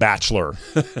Bachelor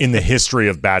in the history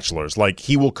of Bachelors. Like,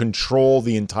 he will control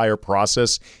the entire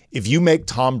process. If you make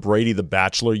Tom Brady the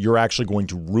Bachelor, you're actually going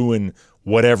to ruin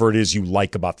whatever it is you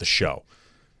like about the show.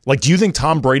 Like, do you think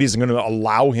Tom Brady is going to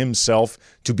allow himself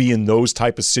to be in those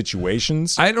type of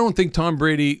situations? I don't think Tom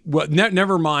Brady. Well,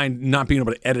 never mind not being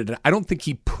able to edit it. I don't think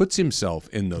he puts himself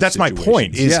in those. That's situations. my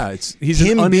point. He's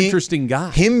an uninteresting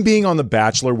guy. Him being on The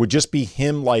Bachelor would just be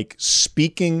him like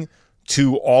speaking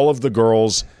to all of the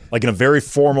girls like in a very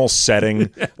formal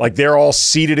setting, like they're all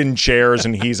seated in chairs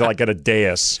and he's like at a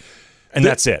dais. And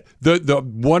that's it. The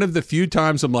one of the few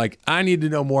times I'm like, I need to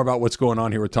know more about what's going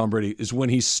on here with Tom Brady is when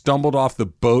he stumbled off the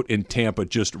boat in Tampa,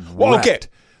 just wrecked. Okay.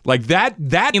 Like that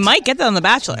you might get that on The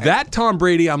Bachelor. That Tom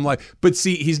Brady, I'm like, but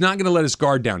see, he's not going to let his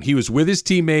guard down. He was with his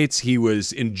teammates. He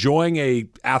was enjoying a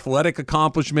athletic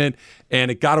accomplishment, and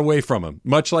it got away from him.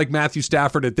 Much like Matthew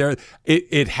Stafford,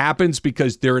 it happens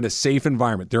because they're in a safe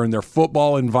environment. They're in their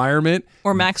football environment.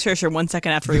 Or Max Scherzer 1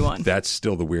 second after he won. That's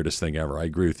still the weirdest thing ever. I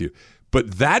agree with you.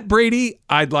 But that Brady,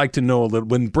 I'd like to know a little.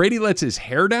 When Brady lets his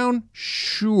hair down,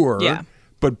 sure. Yeah.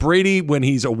 But Brady, when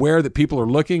he's aware that people are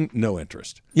looking, no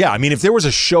interest. Yeah, I mean, if there was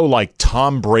a show like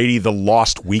Tom Brady, The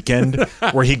Lost Weekend,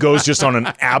 where he goes just on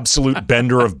an absolute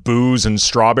bender of booze and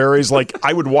strawberries, like,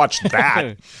 I would watch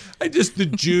that.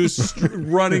 The juice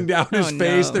running down his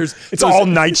face. No. It's all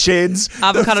nightshades.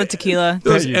 Avocado tequila.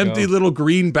 Those empty little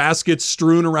green baskets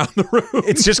strewn around the room.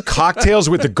 It's just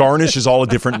cocktails with the garnish is all a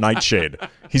different nightshade.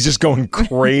 He's just going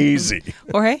crazy.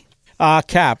 Jorge?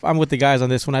 Cap, I'm with the guys on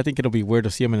this one. I think it'll be weird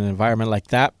to see him in an environment like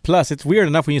that. Plus, it's weird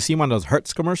enough when you see him on those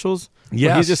Hertz commercials.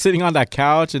 Yeah, he's just sitting on that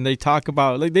couch and they talk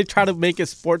about, like, they try to make it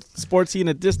sportsy and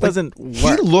it just doesn't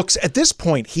work. At this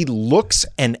point, he looks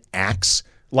and acts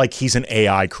like he's an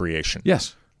AI creation.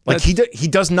 Yes. Like he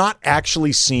does not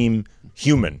actually seem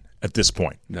human at this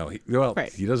point. No, he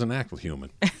doesn't act with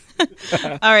human.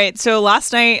 All right. So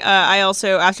last night, I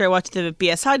also, after I watched the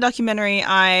BSI documentary,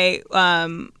 I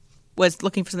was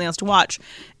looking for something else to watch,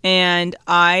 and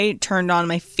I turned on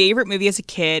my favorite movie as a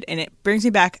kid, and it brings me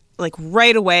back like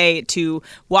right away to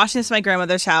watching this at my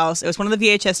grandmother's house. It was one of the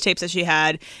VHS tapes that she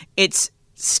had. It's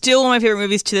still one of my favorite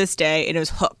movies to this day, and it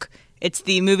was Hook. It's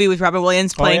the movie with Robin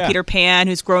Williams playing Peter Pan,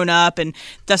 who's grown up, and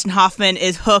Dustin Hoffman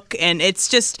is Hook, and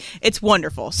it's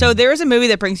wonderful. So there is a movie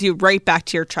that brings you right back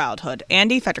to your childhood.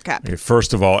 Andy, Fettercap. Okay,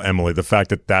 first of all, Emily, the fact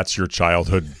that that's your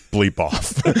childhood, bleep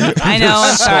off. I know.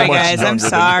 I'm so sorry, much guys. I'm younger than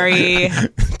sorry.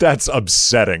 That's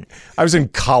upsetting. I was in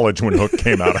college when Hook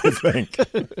came out, I think.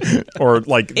 Or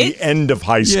like the end of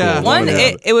high school.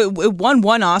 Yeah. It won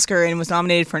one Oscar and was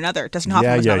nominated for another. Dustin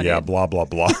Hoffman was nominated. Yeah, blah, blah,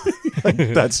 blah.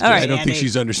 That's just, right, I don't think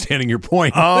she's understanding your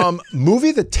point.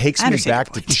 Movie that takes me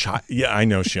back the to yeah, I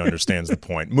know she understands the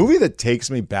point. Movie that takes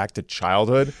me back to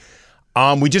childhood.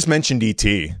 We just mentioned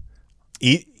E.T.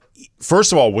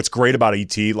 First of all, what's great about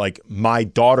E.T., like my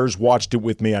daughters watched it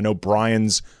with me. I know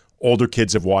Brian's older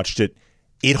kids have watched it.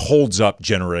 It holds up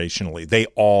generationally. They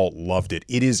all loved it.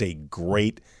 It is a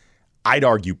great, I'd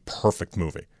argue, perfect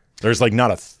movie. There's like not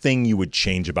a thing you would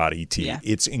change about E.T. Yeah.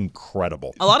 It's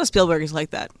incredible. A lot of Spielberg is like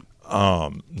that.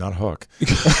 Not Hook.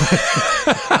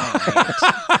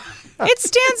 It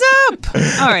stands up.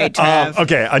 All right, Trev.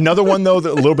 Okay, another one though, that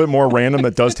a little bit more random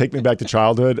that does take me back to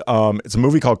childhood. It's a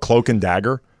movie called Cloak and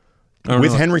Dagger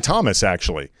with Henry Thomas,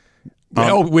 actually.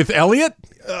 With Elliot?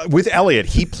 With Elliot,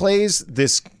 he plays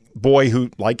this boy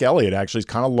who, like Elliot, actually is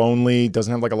kind of lonely,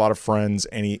 doesn't have like a lot of friends,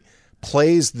 and he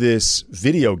plays this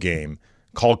video game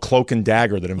called Cloak and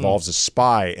Dagger that involves a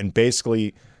spy, and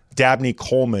basically Dabney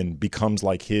Coleman becomes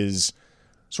like his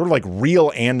sort of like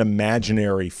real and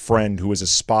imaginary friend who is a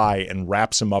spy and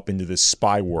wraps him up into this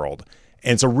spy world.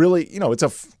 And it's a really, it's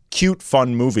a cute,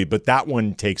 fun movie, but that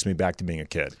one takes me back to being a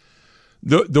kid.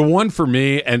 The one for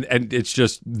me, and it's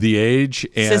just the age.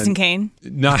 And Citizen Kane.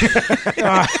 Not,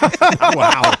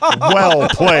 Wow. Well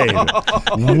played.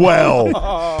 Well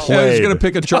I was played. going to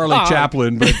pick a Charlie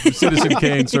Chaplin, but Citizen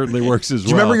Kane certainly works as well. Do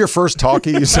you remember your first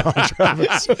talkie you saw,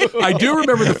 Travis? I do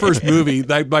remember the first movie.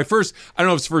 Like my first, I don't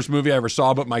know if it's the first movie I ever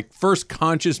saw, but my first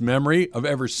conscious memory of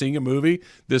ever seeing a movie,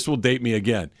 this will date me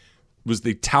again, was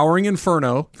the Towering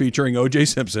Inferno featuring O.J.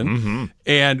 Simpson,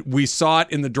 and we saw it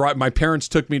in the drive. My parents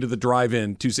took me to the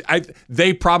drive-in to see.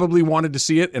 They probably wanted to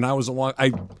see it, and I was along.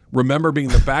 I remember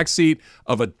being in the back seat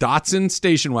of a Datsun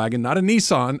station wagon, not a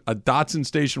Nissan, a Datsun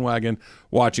station wagon,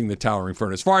 watching the Towering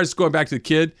Inferno. As far as going back to the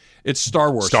kid, it's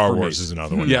Star Wars. Star for Wars me. is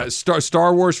another one. Yeah,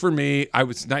 Star Wars for me.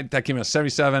 That came out in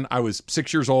 '77. I was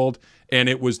 6 years old. And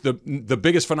it was the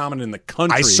biggest phenomenon in the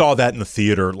country. I saw that in the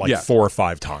theater 4 or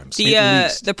 5 times.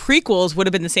 The prequels would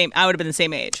have been the same. I would have been the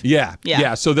same age. Yeah.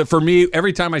 So that for me,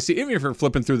 every time I see, even if you're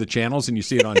flipping through the channels and you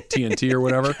see it on TNT or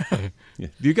whatever,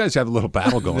 you guys have a little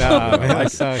battle going on. I like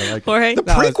it. Jorge? The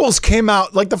prequels came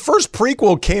out, the first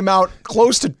prequel came out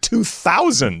close to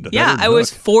 2000. Yeah, I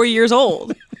was 4 years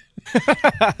old.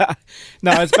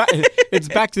 No, it's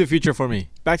Back to the Future for me.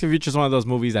 Back to the Future is one of those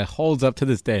movies that holds up to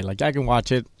this day. Like, I can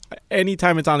watch it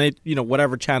anytime it's on it,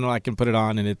 whatever channel I can put it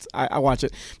on, and I watch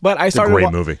it. But I started It's a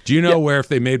great movie. Do you know where if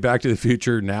they made Back to the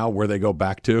Future now, where they go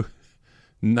back to?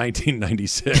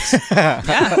 1996.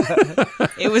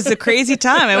 It was a crazy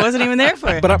time. I wasn't even there for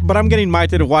it. But I'm getting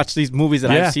minded to watch these movies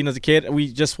that I've seen as a kid.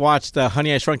 We just watched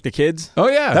Honey, I Shrunk the Kids. Oh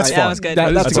yeah, That's Yeah, fun. that was good.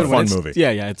 That's a good fun one. movie.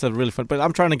 Yeah, it's a really fun. But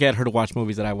I'm trying to get her to watch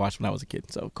movies that I watched when I was a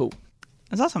kid. So cool.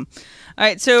 That's awesome. All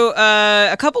right, so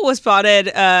a couple was spotted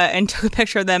and took a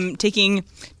picture of them taking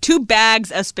 2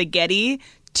 bags of spaghetti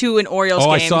to an Orioles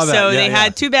game. I saw that. So Yeah, they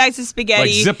had 2 bags of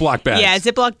spaghetti. Like Ziploc bags. Yeah,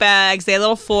 Ziploc bags. They had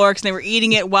little forks, and they were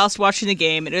eating it whilst watching the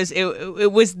game.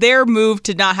 It was their move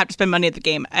to not have to spend money at the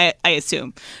game, I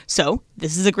assume. So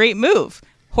this is a great move.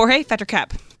 Jorge, fact or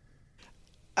cap?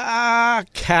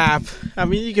 Cap. I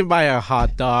mean, you can buy a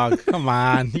hot dog. Come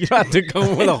on. You don't have to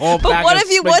go with a whole bag But what of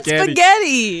if you want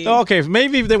spaghetti? Okay,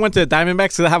 maybe if they went to the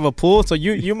Diamondbacks to have a pool, so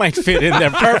you might fit in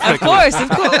there perfectly. Of course.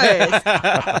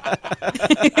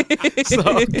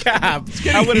 So, Cap.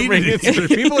 I wouldn't bring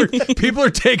it. people are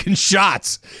taking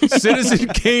shots. Citizen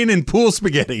Kane and pool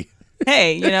spaghetti.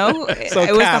 Hey, it was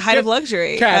the height of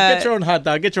luxury. Cap, get your own hot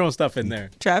dog. Get your own stuff in there.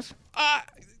 Trev?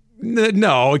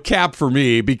 No, a cap for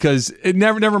me because it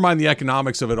never mind the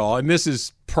economics of it all. And this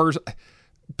is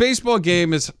baseball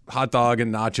game is hot dog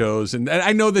and nachos, and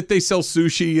I know that they sell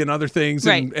sushi and other things,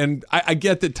 Right. and I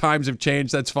get that times have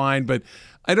changed. That's fine, but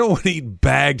I don't want to eat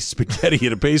bagged spaghetti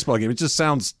at a baseball game. It just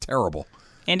sounds terrible.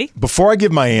 Andy? Before I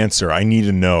give my answer, I need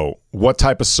to know what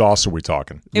type of sauce are we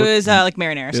talking? It was like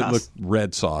marinara It sauce. looked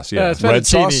red sauce. Yeah, Yeah, it's Red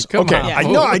fettuccine. sauce? Come Okay. on.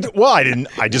 I didn't.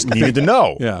 I just needed to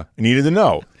know. Yeah. I needed to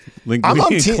know. I'm on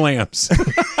linguine and team- clams.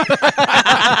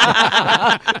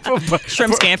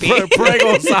 Shrimp scampi.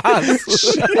 Prego sauce.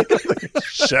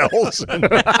 Shells.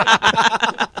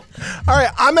 All right,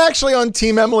 I'm actually on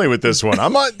Team Emily with this one.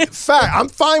 I'm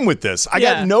fine with this. I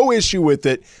Yeah. got no issue with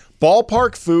it.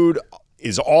 Ballpark food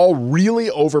is all really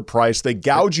overpriced. They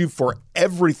gouge you for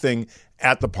everything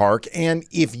at the park. And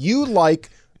if you like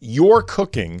your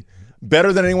cooking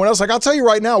better than anyone else, like I'll tell you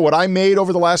right now, what I made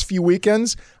over the last few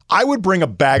weekends, I would bring a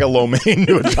bag of lo mein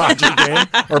to a Dodger game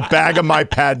or a bag of my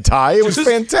pad thai. It was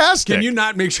fantastic. Can you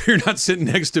not make sure you're not sitting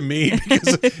next to me?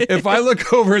 Because if I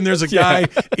look over and there's a guy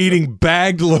eating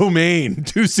bagged lo mein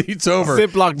 2 seats over,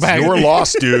 Ziploc bag. You're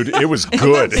lost, dude. It was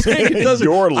good. it doesn't-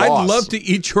 You're lost. I'd love to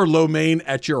eat your lo mein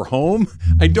at your home.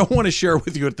 I don't want to share it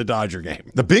with you at the Dodger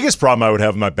game. The biggest problem I would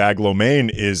have with my bag lo mein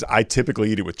is I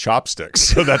typically eat it with chopsticks.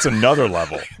 So that's another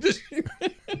level.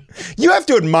 You have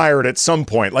to admire it at some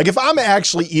point. Like if I'm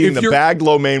actually eating the bagged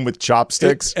lo mein with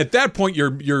chopsticks. At that point, you're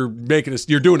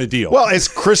doing a deal. Well, as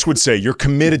Chris would say, you're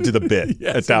committed to the bit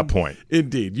at that point.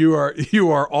 Indeed, you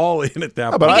are all in at that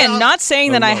point. but Again, not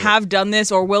saying that I love it. have done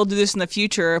this or will do this in the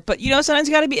future, but sometimes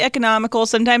you got to be economical.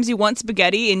 Sometimes you want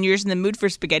spaghetti and you're just in the mood for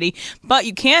spaghetti. But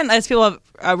you can, as people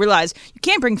have realized, you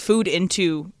can't bring food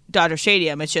into Dodger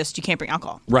Stadium. It's just you can't bring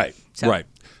alcohol. Right, So- right.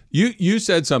 You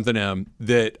said something, Em,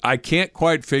 that I can't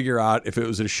quite figure out if it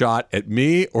was a shot at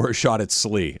me or a shot at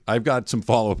Slee. I've got some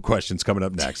follow-up questions coming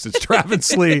up next. It's Travis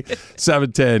Slee,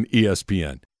 710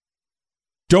 ESPN.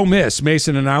 Don't miss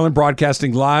Mason and Ireland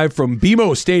broadcasting live from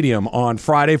BMO Stadium on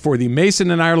Friday for the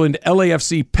Mason and Ireland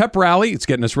LAFC Pep Rally. It's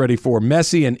getting us ready for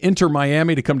Messi and Inter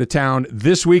Miami to come to town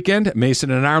this weekend. Mason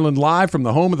and Ireland live from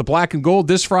the home of the Black and Gold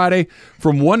this Friday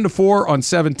from 1 to 4 on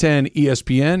 710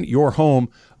 ESPN, your home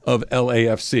of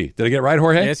LAFC. Did I get it right,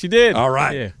 Jorge? Yes, you did. All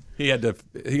right. Yeah.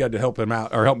 He had to help him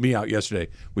out or help me out yesterday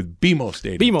with BMO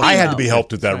Stadium. BMO. I had to be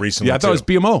helped with that recently. Yeah, I thought it was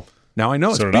BMO. Now I know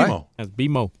So it's did I. BMO. That's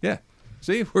BMO. Yeah.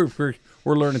 See,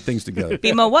 we're learning things together.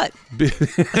 BMO what?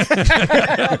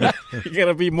 You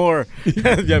gotta be more.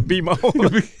 Yeah,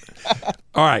 BMO.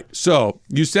 All right. So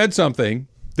you said something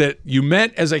that you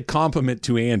meant as a compliment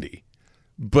to Andy,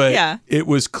 but Yeah. it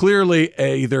was clearly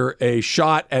either a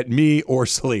shot at me or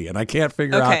Slee, and I can't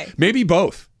figure Okay. out. Maybe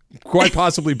both. Quite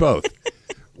possibly both.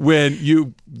 When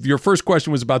your first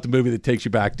question was about the movie that takes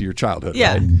you back to your childhood,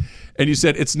 Yeah. right? And you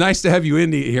said, it's nice to have you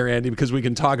in here, Andy, because we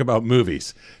can talk about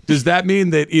movies. Does that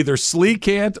mean that either Slee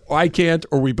can't, I can't,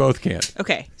 or we both can't?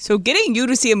 Okay, so getting you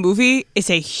to see a movie is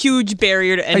a huge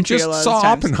barrier to entry. I just a lot saw of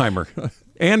times. Oppenheimer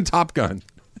and Top Gun.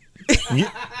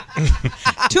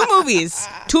 2 movies,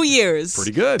 2 years.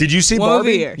 Pretty good. Did you see One movie a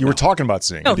Barbie? year. You were talking about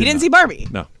seeing. No, it. he didn't see Barbie.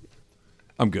 No.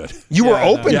 I'm good. You were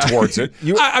open towards it.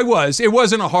 I was. It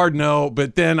wasn't a hard no,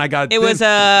 but then I got. It was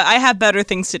I have better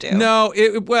things to do. No,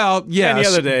 well, yes. Any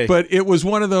other day. But it was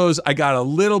one of those, I got a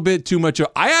little bit too much.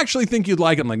 I actually think you'd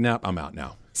like it. I'm like, no, I'm out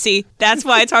now. See, that's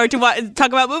why it's hard to talk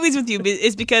about movies with you.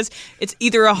 Is because it's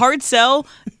either a hard sell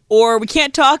or we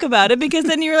can't talk about it because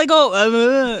then you're like, like I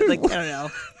don't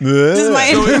know. This is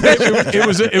my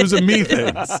It was a me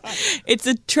thing. It's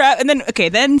a trap, and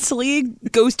then Slee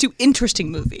goes to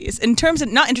interesting movies. In terms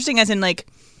of not interesting as in like,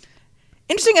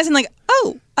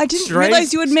 oh, I didn't Strays?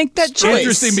 realize you would make that choice.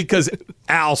 Interesting because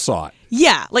Al saw it.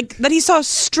 Yeah, like that he saw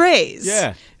Strays.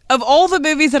 Yeah. Of all the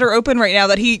movies that are open right now,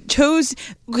 that he chose.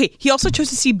 Okay, he also chose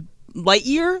to see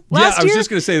Lightyear last I was year. just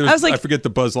going to say, I was like, I forget the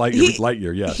Buzz Lightyear. he-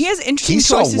 Lightyear, yes. He has interesting He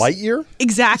saw choices. Lightyear?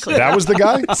 Exactly. That was the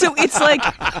guy? So it's like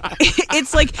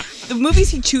the movies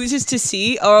he chooses to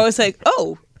see are always like,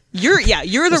 oh, you're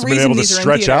the Been reason able to these are in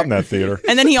stretch theater. out in that theater.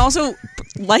 And then he also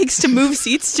likes to move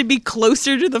seats to be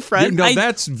closer to the front. No,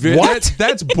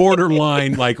 that's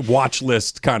borderline like watch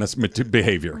list kind of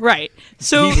behavior. right.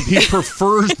 So He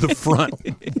prefers the front.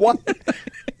 What?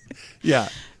 Yeah.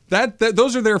 That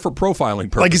those are there for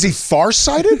profiling purposes. Like, is he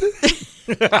farsighted?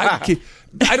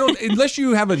 I don't, unless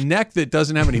you have a neck that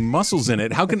doesn't have any muscles in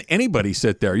it, how can anybody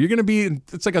sit there? You're going to be,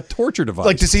 it's like a torture device.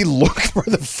 Like, does he look for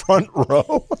the front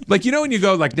row? Like, you know, when you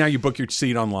go, like, now you book your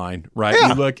seat online, right? Yeah.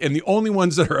 You look, and the only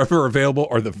ones that are ever available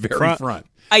are the very front.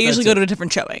 I usually go to a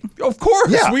different showing. Of course.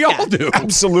 Yeah. We all do.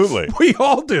 Absolutely. We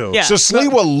all do. Yeah. So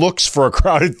Sliwa looks for a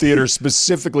crowded theater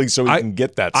specifically so he can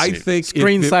get that seat. I think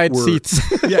Screen if it side were- seats.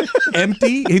 Yeah,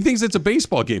 empty. He thinks it's a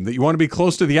baseball game that you want to be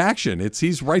close to the action.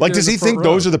 He's right Like, there. does he think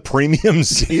those are the premium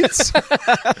seats?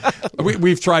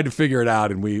 We've tried to figure it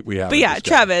out, and we haven't. But yeah, discovered.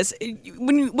 Travis,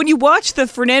 when you watch the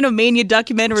Fernando Mania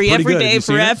documentary It's pretty every good. Have day you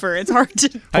seen it? forever, it's hard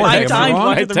to Am I find time to wrong?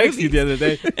 watch I the texted movie. you the other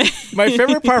day. My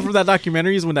favorite part from that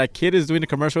documentary is when that kid is doing a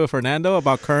commercial with Fernando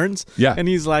about Kerns. Yeah. And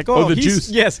he's like, the he's- juice.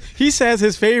 Yes. He says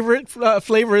his favorite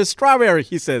flavor is strawberry.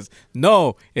 He says,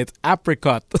 no, it's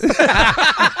apricot.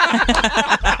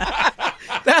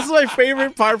 That's my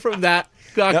favorite part from that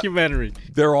documentary.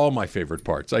 They're all my favorite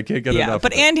parts. I can't get Yeah, enough.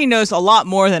 but of it. Andy knows a lot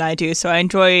more than I do, so I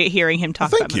enjoy hearing him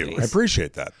talk Thank about you. I movies.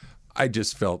 appreciate that. I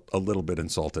just felt a little bit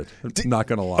insulted. Not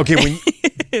gonna lie. Okay,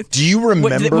 do you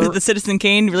What, remember? the Citizen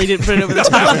Kane really did put it over the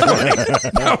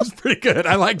top. That was pretty good.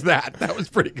 I liked that. That was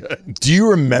pretty good. Do you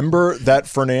remember that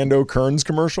Fernando Kearns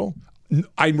commercial?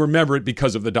 I remember it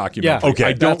because of the documentary. Yeah. Okay,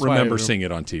 I don't that's why I remember remember. seeing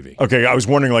it on TV. Okay, I was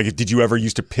wondering, like, did you ever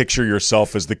used to picture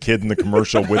yourself as the kid in the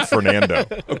commercial with Fernando?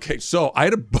 Okay, so I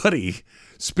had a buddy,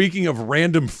 speaking of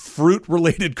random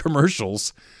fruit-related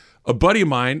commercials, a buddy of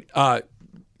mine,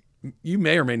 you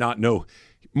may or may not know,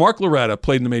 Mark Loretta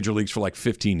played in the major leagues for like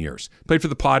 15 years. Played for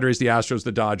the Padres, the Astros,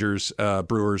 the Dodgers,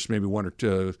 Brewers, maybe one or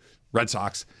two, Red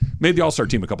Sox. Made the All-Star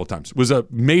team a couple of times. Was a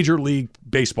major league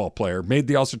baseball player. Made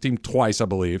the All-Star team twice, I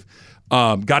believe.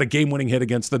 Got a game-winning hit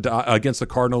against the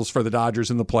Cardinals for the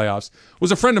Dodgers in the playoffs.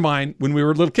 Was a friend of mine when we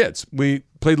were little kids. We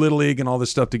played Little League and all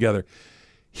this stuff together.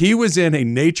 He was in a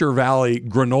Nature Valley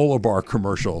granola bar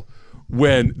commercial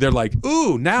when they're like,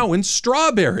 ooh, now in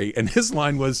strawberry. And his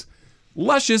line was,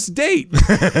 luscious date.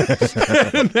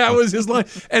 And that was his line.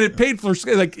 And it paid for,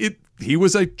 like, it. He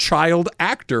was a child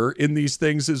actor in these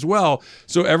things as well.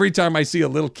 So every time I see a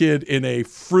little kid in a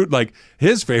fruit, like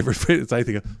his favorite fruit, I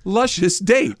think of luscious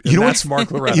date. And You know that's what's Mark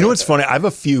Loretta. You know what's funny? I have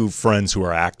a few friends who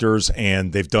are actors,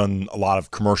 and they've done a lot of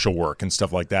commercial work and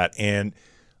stuff like that. And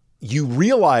you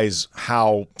realize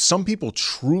how some people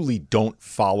truly don't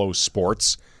follow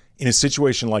sports in a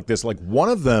situation like this. Like, one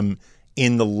of them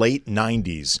in the late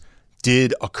 90s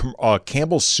did a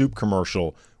Campbell's soup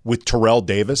commercial with Terrell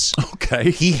Davis. Okay.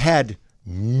 He had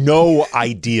no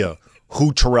idea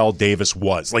who Terrell Davis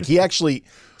was. Like, he actually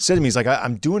said to me, he's like,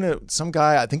 I'm doing some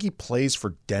guy, I think he plays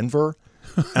for Denver.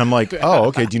 And I'm like, oh,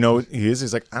 okay. Do you know who he is?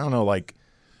 He's like, I don't know, like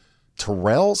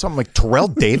Terrell? So I'm like, Terrell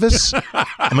Davis?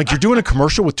 I'm like, you're doing a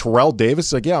commercial with Terrell Davis?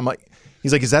 He's like, yeah. I'm like,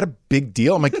 he's like, is that a big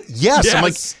deal? I'm like, yes. Yes. I'm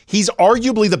like, he's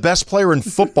arguably the best player in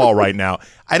football right now.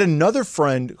 I had another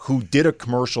friend who did a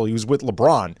commercial. He was with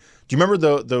LeBron. Do you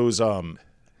remember those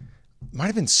might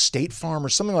have been State Farm or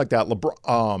something like that?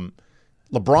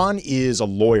 LeBron is a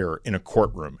lawyer in a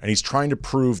courtroom, and he's trying to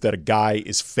prove that a guy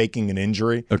is faking an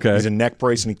injury. Okay. He's a neck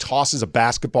brace, and he tosses a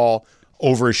basketball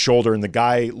over his shoulder, and the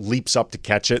guy leaps up to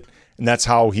catch it, and that's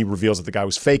how he reveals that the guy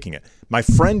was faking it. My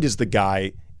friend is the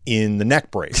guy in the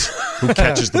neck brace who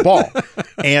catches the ball.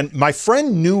 And my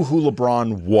friend knew who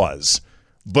LeBron was,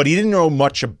 but he didn't know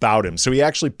much about him. So he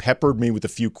actually peppered me with a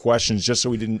few questions just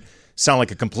so he didn't sound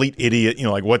like a complete idiot,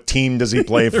 like what team does he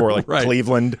play for, like Right.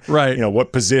 Cleveland, Right.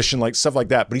 What position, like stuff like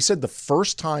that. But he said the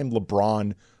first time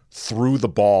LeBron threw the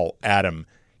ball at him,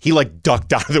 he like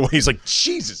ducked out of the way. He's like,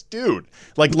 Jesus, dude.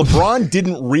 Like LeBron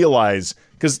didn't realize,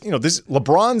 because this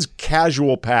LeBron's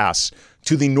casual pass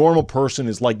to the normal person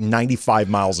is like 95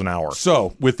 miles an hour.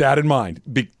 So with that in mind,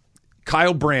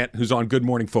 Kyle Brandt, who's on Good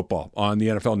Morning Football on the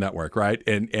NFL Network, right?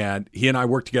 And he and I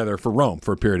worked together for Rome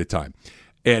for a period of time.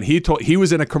 And he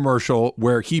was in a commercial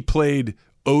where he played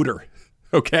Odor.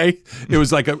 Okay, it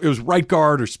was right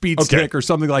guard or speed stick or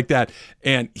something like that,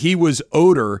 and he was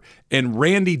Odor, and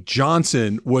Randy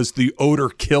Johnson was the Odor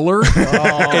killer,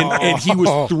 and he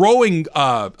was throwing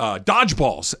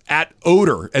dodgeballs at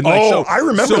Odor. And I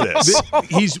remember this.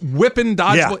 He's whipping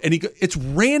dodgeball, Yeah. and it's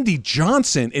Randy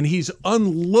Johnson, and he's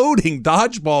unloading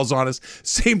dodgeballs on us.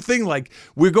 Same thing, like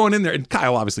we're going in there, and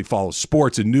Kyle obviously follows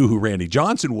sports and knew who Randy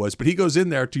Johnson was, but he goes in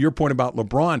there, to your point about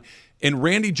LeBron. And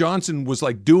Randy Johnson was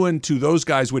like doing to those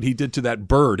guys what he did to that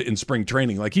bird in spring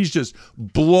training. Like he's just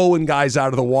blowing guys out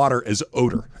of the water as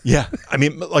Odor. Yeah. I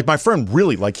mean, like my friend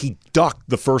really, like he ducked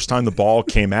the first time the ball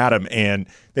came at him, and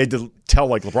they had to tell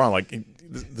like LeBron, like,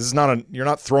 this is not you're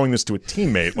not throwing this to a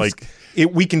teammate. Like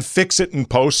we can fix it in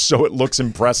post so it looks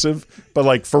impressive, but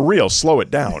like for real, slow it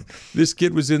down. This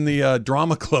kid was in the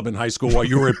drama club in high school while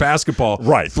you were at basketball.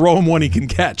 Right. Throw him one he can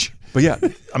catch. But yeah,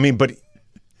 I mean, but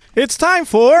It's time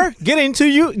for getting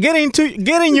you into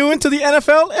the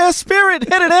NFL spirit.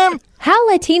 Hit it, Em. How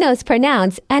Latinos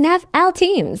pronounce NFL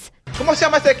teams. ¿Cómo se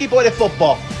llama este equipo de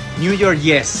fútbol? New York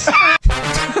Yes.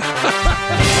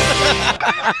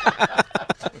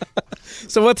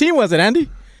 So what team was it, Andy?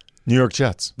 New York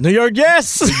Jets. New York,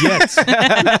 yes. Yes.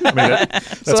 I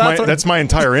mean, that's my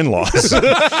entire in-laws.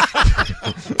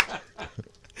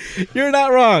 You're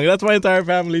not wrong. That's my entire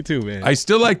family too, man. I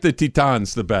still like the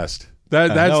Titans the best. that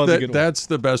was a good one. That's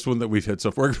the best one that we've hit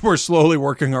so far. We're slowly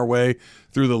working our way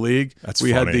through the league. That's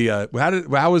we funny. had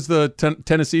the how was the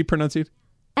Tennessee pronunciation?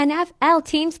 NFL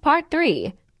teams part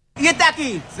 3. ¿Y está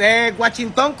aquí? Se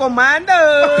Washington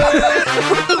Commandos.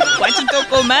 Washington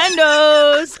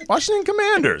Commandos. Washington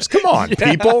Commanders. Come on,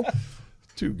 people.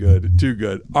 Too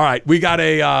good. All right, we got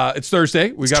it's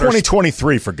Thursday. We It's got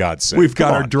 2023 for God's sake. we've got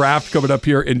Come our on. draft coming up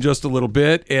here in just a little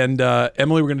bit, and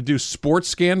Emily, we're going to do sports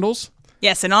scandals.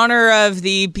 Yes, in honor of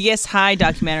the BS High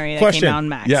documentary that Question. came out on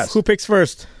Max. Yes. Who picks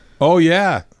first? Oh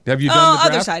yeah, have you done the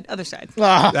draft? Other side.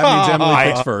 That means Emily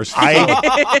picks first.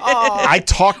 I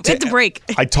talked to It's a break.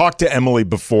 I talked to Emily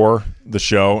before the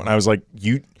show, and I was like,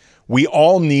 we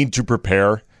all need to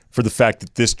prepare for the fact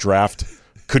that this draft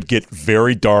could get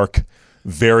very dark,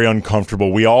 very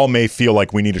uncomfortable. We all may feel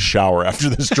like we need a shower after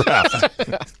this draft.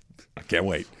 I can't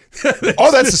wait.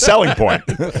 Oh, that's the selling point.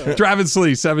 Travis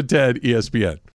Lee, 710 ESPN.